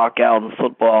this lockout in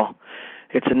football.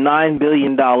 It's a $9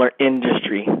 billion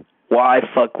industry. Why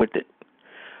fuck with it?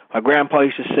 My grandpa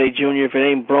used to say, Junior, if it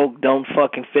ain't broke, don't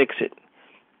fucking fix it.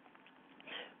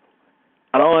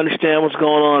 I don't understand what's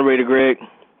going on, Raider Greg.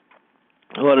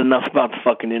 But enough about the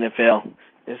fucking NFL.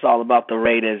 It's all about the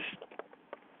Raiders.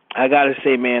 I gotta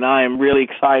say, man, I am really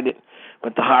excited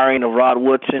with the hiring of Rod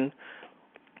Woodson,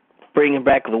 bringing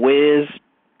back the Wiz,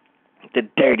 the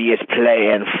dirtiest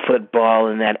player in football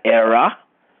in that era.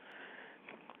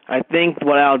 I think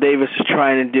what Al Davis is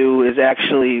trying to do is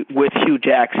actually, with Hugh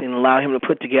Jackson, allow him to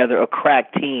put together a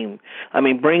crack team. I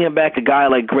mean, bringing back a guy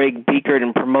like Greg Biekert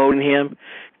and promoting him.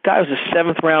 Guy was a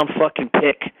 7th-round fucking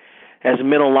pick as a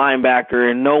middle linebacker,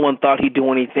 and no one thought he'd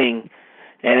do anything.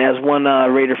 And as one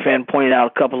Raider fan pointed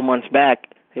out a couple of months back,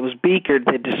 it was Biekert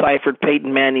that deciphered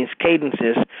Peyton Manning's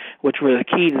cadences, which were the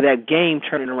key to that game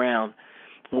turning around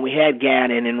when we had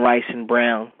Gannon and Rice and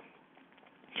Brown.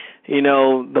 You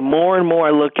know, the more and more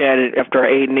I look at it after our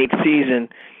 8-8 season,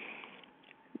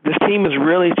 this team is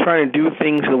really trying to do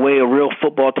things the way a real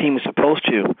football team is supposed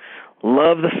to.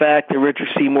 Love the fact that Richard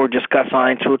Seymour just got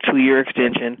signed to a 2-year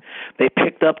extension. They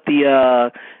picked up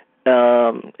the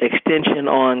extension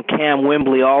on Cam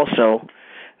Wembley also.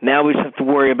 Now we just have to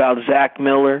worry about Zach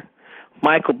Miller.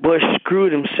 Michael Bush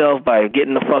screwed himself by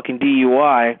getting the fucking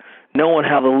DUI, knowing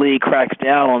how the league cracks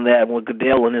down on that with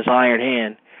Goodell in his iron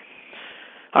hand.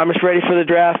 I'm just ready for the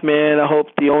draft, man. I hope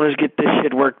the owners get this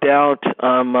shit worked out.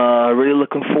 I'm really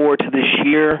looking forward to this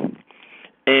year.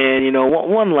 And, you know,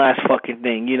 one last fucking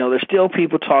thing. You know, there's still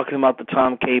people talking about the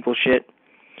Tom Cable shit.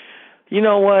 You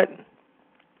know what?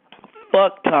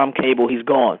 Fuck Tom Cable. He's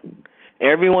gone.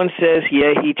 Everyone says,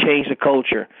 yeah, he changed the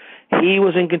culture. He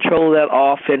was in control of that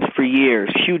offense for years.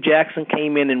 Hugh Jackson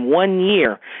came in 1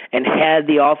 year and had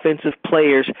the offensive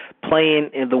players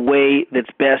playing in the way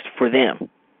that's best for them.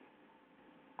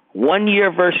 1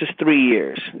 year versus 3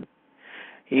 years.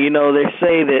 You know, they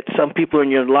say that some people are in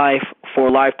your life for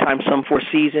a lifetime, some for a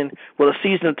season. Well, the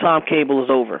season of Tom Cable is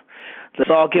over.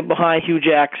 Let's all get behind Hugh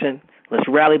Jackson. Let's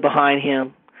rally behind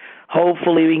him.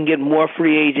 Hopefully we can get more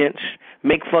free agents.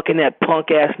 Make fucking that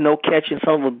punk-ass no-catching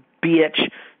son of a bitch,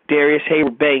 Darius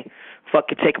Hayward-Bay,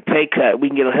 fucking take a pay cut. We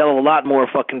can get a hell of a lot more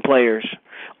fucking players.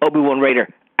 Obi-Wan Raider,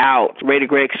 out. Raider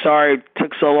Greg, sorry it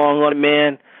took so long on it,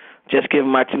 man. Just giving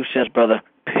my 2 cents, brother.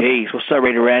 Peace. What's up,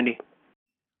 Raider Randy?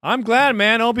 I'm glad,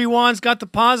 man. Obi-Wan's got the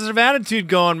positive attitude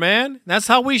going, man. That's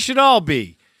how we should all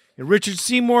be. The Richard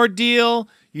Seymour deal,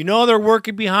 you know they're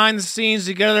working behind the scenes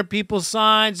to get other people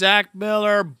signed. Zach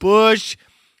Miller, Bush.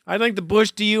 I think the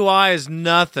Bush DUI is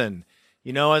nothing.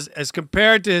 You know, as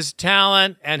compared to his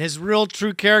talent and his real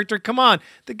true character, come on.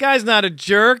 The guy's not a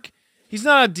jerk. He's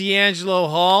not a D'Angelo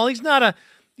Hall. He's not a,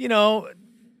 you know,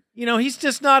 he's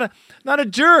just not a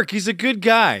jerk. He's a good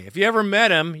guy. If you ever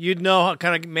met him, you'd know what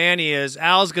kind of man he is.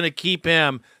 Al's going to keep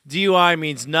him. DUI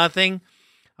means nothing.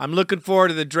 I'm looking forward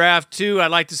to the draft, too. I'd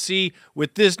like to see,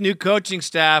 with this new coaching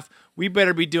staff, we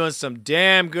better be doing some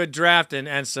damn good drafting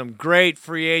and some great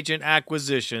free agent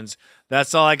acquisitions.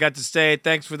 That's all I got to say.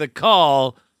 Thanks for the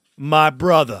call, my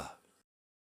brother.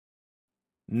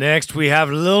 Next, we have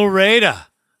Lil Raider.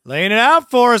 Laying it out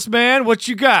for us, man. What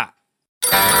you got?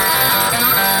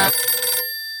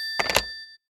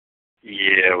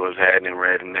 Yeah, what's happening,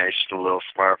 Raider Nation? A little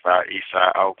Smurf out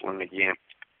Eastside Oakland again.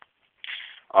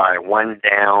 All right, 1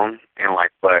 down and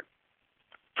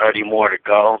 30 more to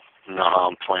go. No,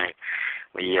 I'm playing.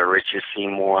 But yeah, Richard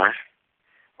Seymour.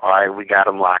 All right, we got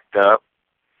him locked up.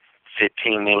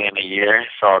 $15 million a year.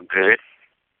 It's all good.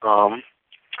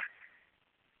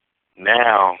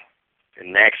 Now, the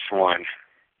next one.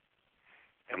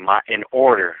 In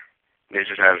order, this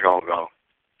is how it's going to go,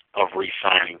 of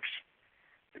re-signings.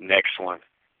 The next one,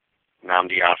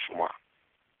 Nnamdi Asomugha.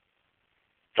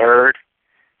 Third,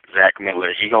 Zach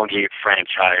Miller. He going to get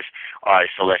franchised. All right,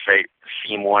 so let's say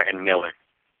Seymour and Miller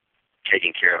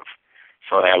taken care of.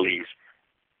 So that leaves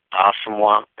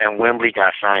Asomugha, and Wembley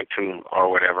got signed too, or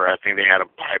whatever. I think they had a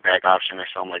buyback option or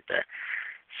something like that.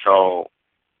 So,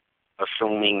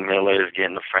 assuming Miller is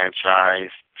getting the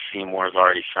franchise, Seymour's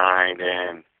already signed,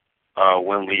 and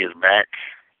Wembley is back.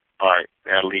 All right,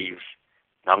 that leaves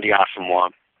Nnamdi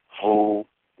Asomugha, who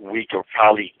we could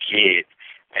probably get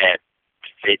at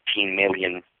 $15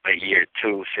 million a year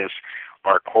too, since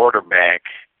our quarterback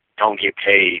don't get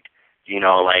paid,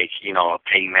 like a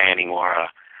Peyton Manning or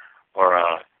or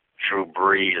a Drew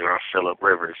Brees or a Phillip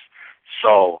Rivers.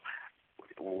 So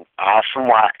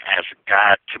Asamoah has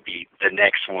got to be the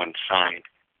next one signed.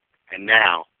 And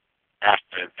now,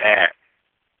 after that,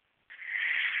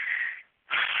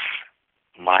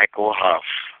 Michael Huff.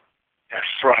 That's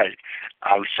right.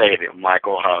 I'm saying it,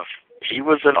 Michael Huff. He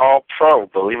was an all-pro,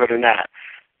 believe it or not.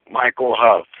 Michael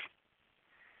Huff.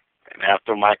 And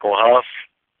after Michael Huff,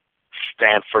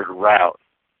 Stanford Routt.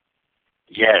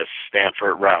 Yes,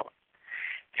 Stanford Routt.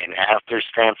 And after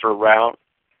Stanford Routt,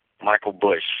 Michael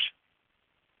Bush.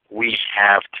 We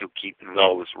have to keep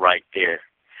those right there.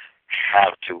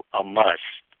 Have to. A must.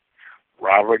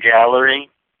 Robert Gallery,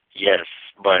 yes,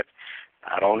 but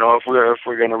I don't know if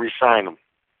we're going to re-sign him.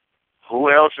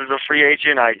 Who else is a free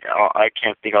agent? I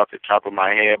can't think off the top of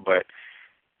my head, but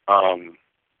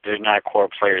they're not core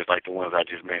players like the ones I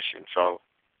just mentioned. So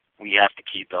we have to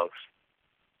keep those.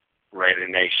 Raider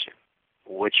Nation,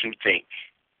 what you think?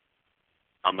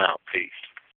 I'm out. Peace.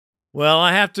 Well,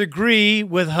 I have to agree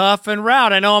with Huff and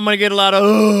Routt. I know I'm going to get a lot of,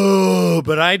 oh,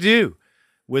 but I do.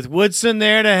 With Woodson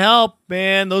there to help,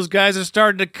 man, those guys are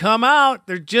starting to come out.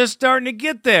 They're just starting to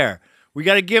get there. We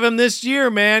got to give them this year,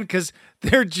 man, because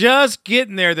they're just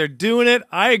getting there. They're doing it.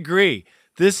 I agree.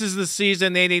 This is the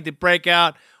season they need to break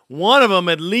out. One of them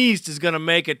at least is going to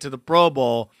make it to the Pro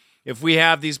Bowl if we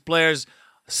have these players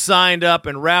signed up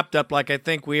and wrapped up like I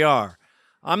think we are.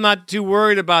 I'm not too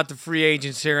worried about the free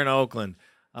agents here in Oakland.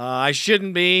 I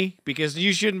shouldn't be, because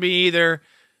you shouldn't be either,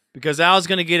 because Al's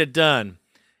going to get it done.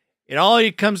 It all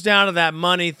comes down to that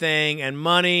money thing, and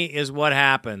money is what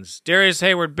happens. Darius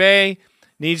Hayward-Bay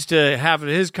needs to have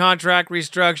his contract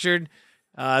restructured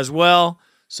as well.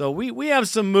 So we have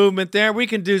some movement there. We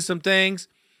can do some things.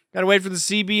 Got to wait for the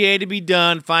CBA to be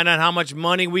done, find out how much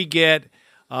money we get,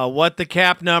 what the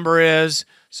cap number is,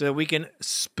 so that we can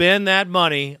spend that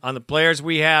money on the players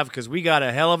we have, because we got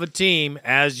a hell of a team,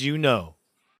 as you know.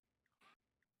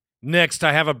 Next,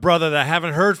 I have a brother that I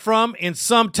haven't heard from in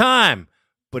some time,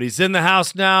 but he's in the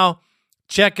house now.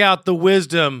 Check out the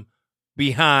wisdom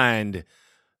behind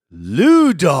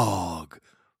Lou Dog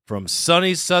from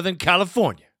sunny Southern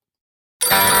California.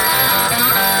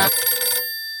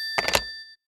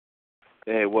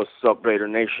 Hey, what's up, Raider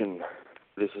Nation?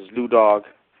 This is Lou Dog.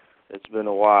 It's been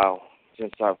a while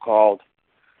since I've called.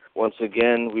 Once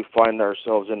again, we find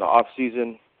ourselves in the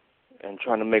off-season and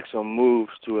trying to make some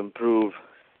moves to improve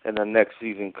in the next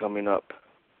season coming up.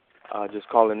 Just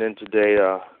calling in today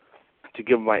to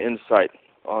give my insight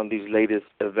on these latest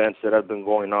events that have been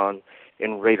going on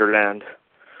in Raiderland.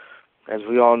 As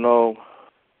we all know,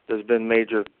 there's been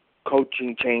major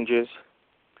coaching changes.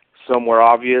 Some were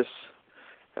obvious,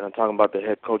 and I'm talking about the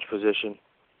head coach position.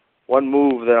 One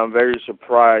move that I'm very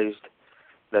surprised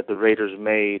that the Raiders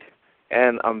made,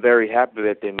 and I'm very happy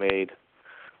that they made,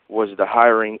 was the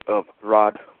hiring of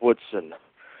Rod Woodson,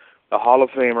 a Hall of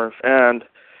Famer and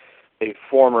a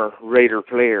former Raider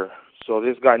player. So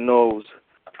this guy knows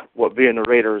what being a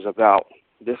Raider is about.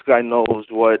 This guy knows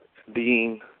what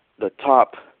being the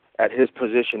top at his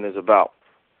position is about.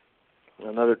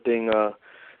 Another thing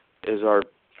is our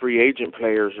free agent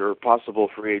players, or possible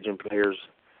free agent players,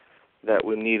 that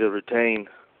we need to retain.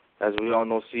 As we all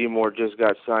know, Seymour just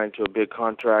got signed to a big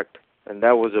contract, and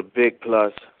that was a big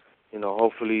plus. You know,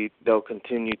 hopefully they'll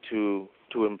continue to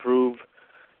improve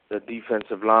the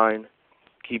defensive line.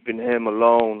 Keeping him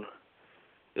alone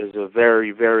is a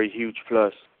very, very huge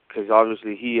plus, because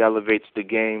obviously he elevates the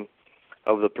game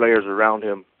of the players around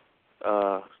him.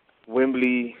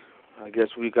 Wembley, I guess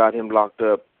we got him locked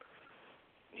up.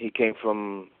 He came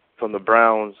from the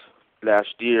Browns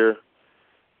last year.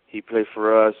 He played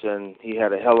for us, and he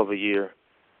had a hell of a year.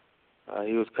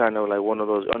 He was kind of like one of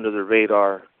those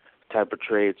under-the-radar type of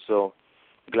trades, so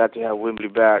glad to have Wembley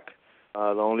back. The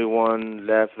only one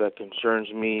left that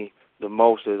concerns me the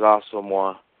most is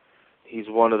Asamoah. He's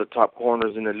one of the top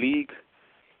corners in the league,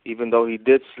 even though he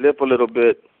did slip a little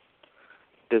bit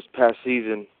this past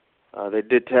season. They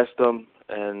did test him,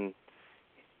 and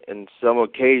in some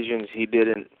occasions he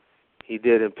didn't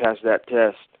pass that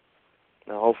test.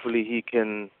 Now hopefully he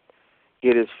can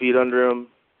get his feet under him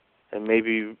and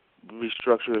maybe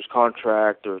restructure his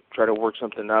contract or try to work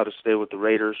something out to stay with the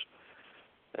Raiders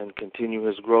and continue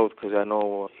his growth, because I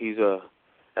know he's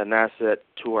an asset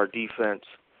to our defense.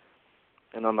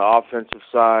 And on the offensive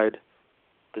side,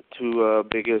 the two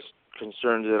biggest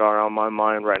concerns that are on my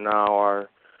mind right now are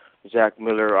Zach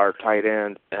Miller, our tight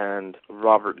end, and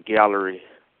Robert Gallery.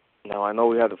 Now, I know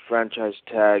we have the franchise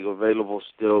tag available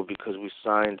still because we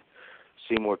signed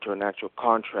Seymour to an actual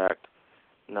contract.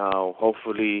 Now,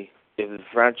 hopefully, if the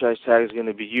franchise tag is going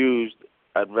to be used,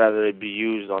 I'd rather it be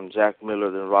used on Zach Miller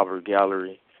than Robert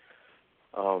Gallery.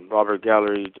 Robert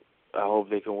Gallery, I hope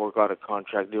they can work out a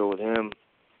contract deal with him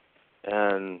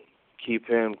and keep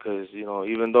him because,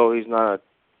 even though he's not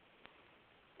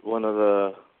one of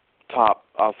the top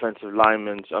offensive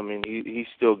linemen, I mean, he's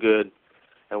still good,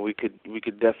 and we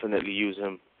could definitely use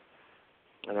him.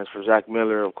 And as for Zach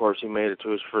Miller, of course, he made it to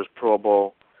his first Pro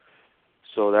Bowl,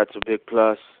 so that's a big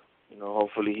plus.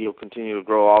 Hopefully he'll continue to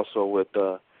grow also with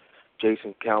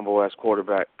Jason Campbell as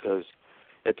quarterback because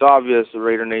it's obvious, the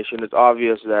Raider Nation, it's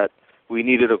obvious that we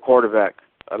needed a quarterback.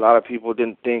 A lot of people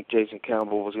didn't think Jason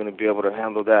Campbell was going to be able to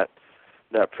handle that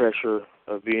pressure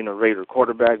of being a Raider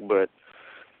quarterback, but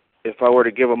if I were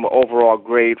to give him an overall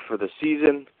grade for the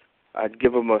season, I'd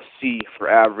give him a C for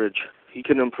average. He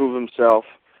can improve himself,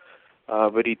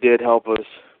 but he did help us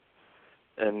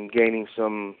in gaining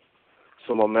some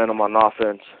momentum on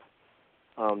offense.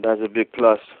 That's a big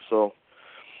plus. So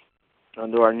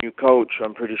under our new coach,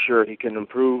 I'm pretty sure he can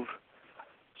improve.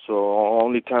 So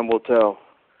only time will tell.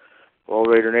 Well,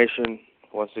 Raider Nation,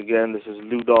 once again, this is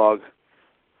Lou Dog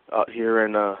out here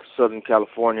in Southern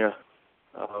California.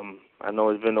 I know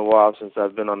it's been a while since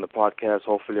I've been on the podcast.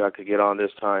 Hopefully I could get on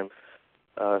this time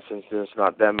since there's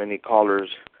not that many callers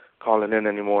calling in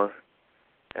anymore.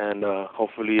 And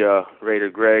hopefully Raider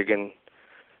Greg and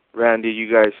Randy,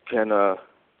 you guys can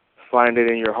find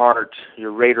it in your heart,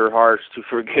 your Raider hearts, to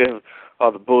forgive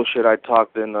all the bullshit I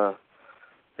talked in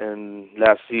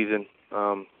last season.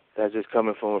 That's just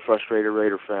coming from a frustrated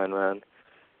Raider fan, man.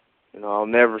 I'll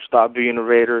never stop being a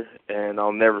Raider, and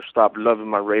I'll never stop loving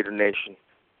my Raider Nation.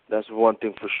 That's one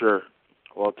thing for sure.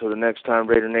 Well, till the next time,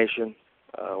 Raider Nation,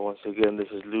 once again, this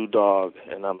is Lou Dog,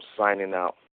 and I'm signing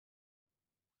out.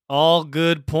 All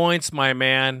good points, my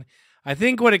man. I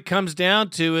think what it comes down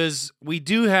to is we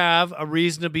do have a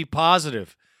reason to be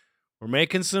positive. We're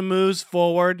making some moves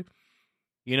forward.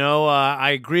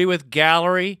 I agree with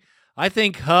Gallery. I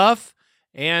think Huff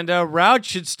and Rouch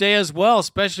should stay as well,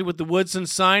 especially with the Woodson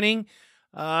signing.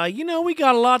 We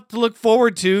got a lot to look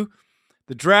forward to.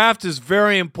 The draft is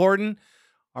very important.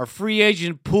 Our free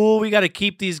agent pool, we got to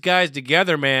keep these guys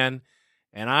together, man.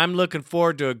 And I'm looking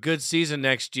forward to a good season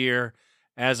next year,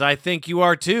 as I think you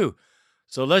are too.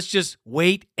 So let's just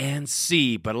wait and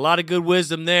see. But a lot of good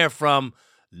wisdom there from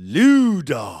Lou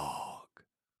Dog.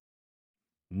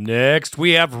 Next,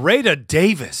 we have Raider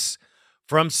Davis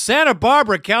from Santa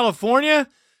Barbara, California.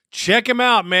 Check him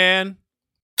out, man.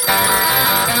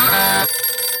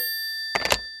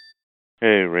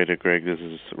 Hey, Raider Greg. This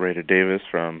is Raider Davis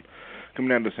from coming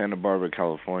down to Santa Barbara,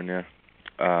 California.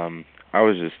 I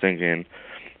was just thinking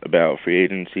about free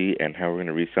agency and how we're going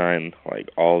to re-sign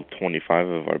all 25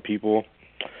 of our people,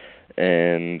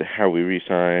 and how we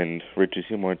re-signed Richard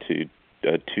Seymour to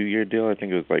a 2-year deal. I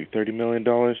think it was $30 million.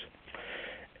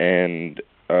 And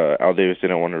Al Davis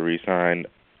didn't want to re-sign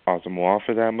Asamoah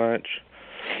for that much.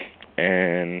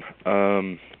 And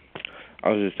I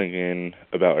was just thinking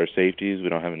about our safeties. We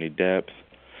don't have any depth.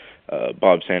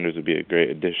 Bob Sanders would be a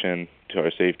great addition to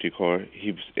our safety corps.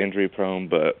 He's injury prone,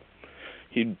 but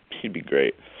he'd be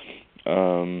great.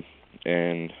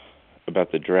 And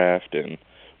about the draft and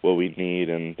what we need,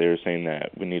 and they were saying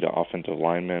that we need an offensive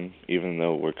lineman, even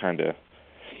though we're kind of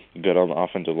good on the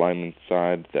offensive lineman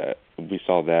side. That we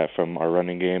saw that from our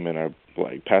running game and our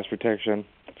pass protection.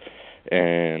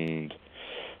 And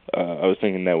I was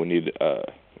thinking that we need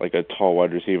a tall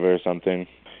wide receiver or something.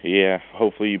 Yeah,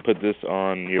 hopefully you put this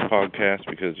on your podcast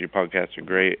because your podcasts are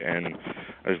great, and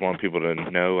I just want people to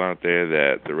know out there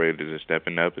that the Raiders are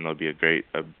stepping up, and they'll be a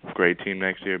great team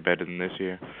next year, better than this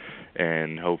year,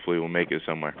 and hopefully we'll make it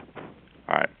somewhere.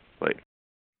 All right, later.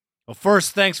 Well,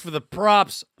 first, thanks for the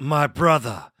props, my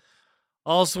brother.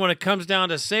 Also, when it comes down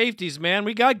to safeties, man,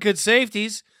 we got good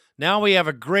safeties. Now we have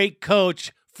a great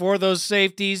coach for those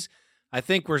safeties. I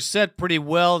think we're set pretty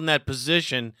well in that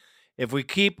position. If we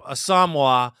keep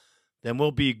Asamoah, then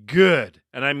we'll be good.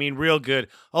 And I mean real good.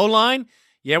 O-line?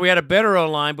 Yeah, we had a better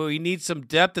O-line, but we need some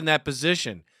depth in that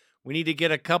position. We need to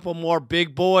get a couple more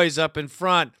big boys up in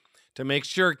front to make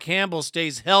sure Campbell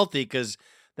stays healthy, because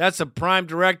that's a prime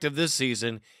directive this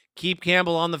season. Keep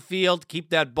Campbell on the field, keep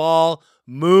that ball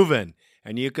moving.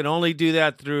 And you can only do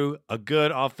that through a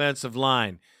good offensive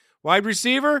line. Wide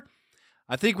receiver?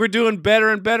 I think we're doing better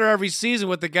and better every season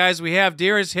with the guys we have.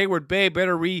 Darius Hayward-Bay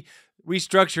better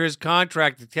restructure his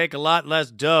contract to take a lot less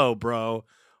dough, bro.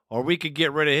 Or we could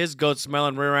get rid of his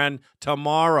goat-smelling rear end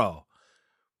tomorrow.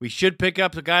 We should pick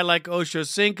up a guy like Osho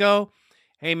Cinco.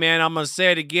 Hey, man, I'm going to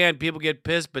say it again. People get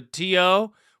pissed, but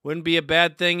T.O. wouldn't be a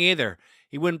bad thing either.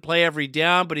 He wouldn't play every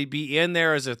down, but he'd be in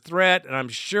there as a threat, and I'm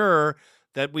sure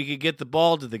that we could get the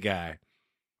ball to the guy.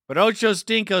 But Ocho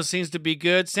Cinco seems to be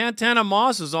good. Santana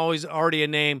Moss is already a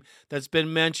name that's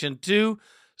been mentioned too.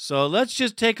 So let's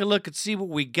just take a look and see what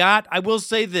we got. I will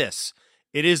say this.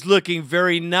 It is looking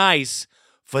very nice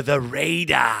for the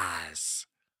Raiders.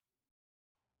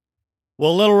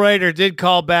 Well, Little Raider did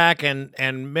call back and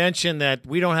mention that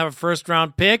we don't have a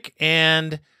first-round pick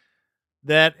and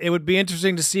that it would be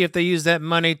interesting to see if they use that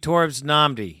money towards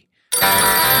Nnamdi.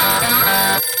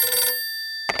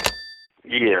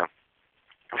 Yeah,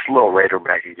 it's Little Raider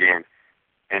back again.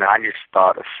 And I just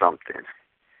thought of something.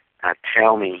 Now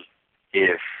tell me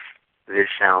if this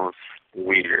sounds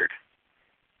weird.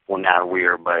 Well, not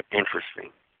weird, but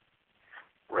interesting.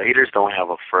 Raiders don't have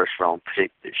a first-round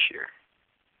pick this year.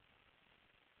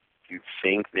 You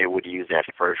think they would use that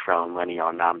first-round money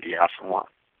on Nnamdi Asomugha?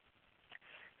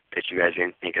 Bet you guys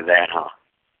didn't think of that, huh?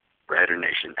 Raider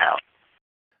Nation out.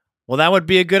 Well, that would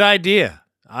be a good idea.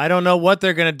 I don't know what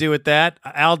they're going to do with that.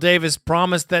 Al Davis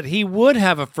promised that he would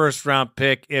have a first-round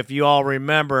pick, if you all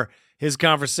remember his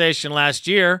conversation last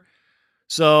year.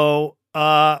 So,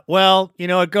 well, you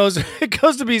know, it goes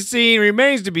to be seen,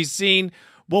 remains to be seen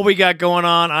what we got going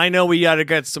on. I know we got to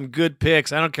get some good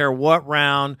picks. I don't care what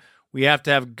round. We have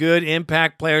to have good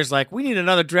impact players. Like, we need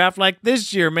another draft like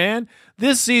this year, man.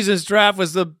 This season's draft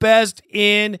was the best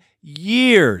in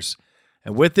years.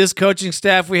 And with this coaching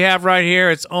staff we have right here,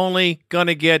 it's only going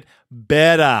to get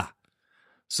better.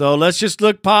 So let's just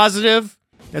look positive.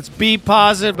 Let's be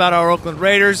positive about our Oakland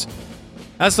Raiders.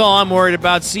 That's all I'm worried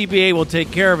about. CBA will take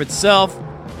care of itself.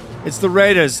 It's the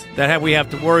Raiders that we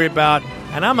have to worry about,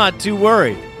 and I'm not too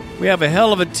worried. We have a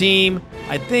hell of a team.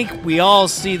 I think we all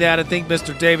see that. I think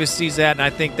Mr. Davis sees that, and I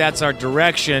think that's our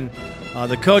direction.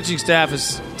 The coaching staff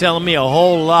is telling me a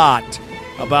whole lot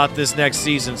about this next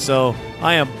season, so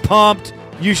I am pumped.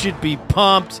 You should be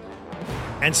pumped.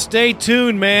 And stay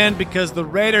tuned, man, because the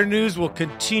Raider news will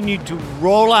continue to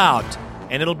roll out,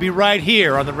 and it'll be right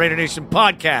here on the Raider Nation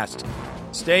podcast.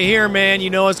 Stay here, man.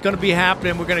 You know it's going to be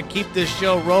happening. We're going to keep this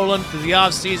show rolling through the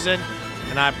offseason,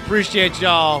 and I appreciate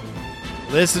y'all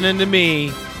listening to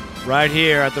me right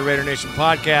here at the Raider Nation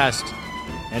podcast.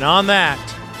 And on that,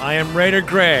 I am Raider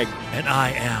Greg, and I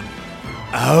am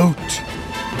out.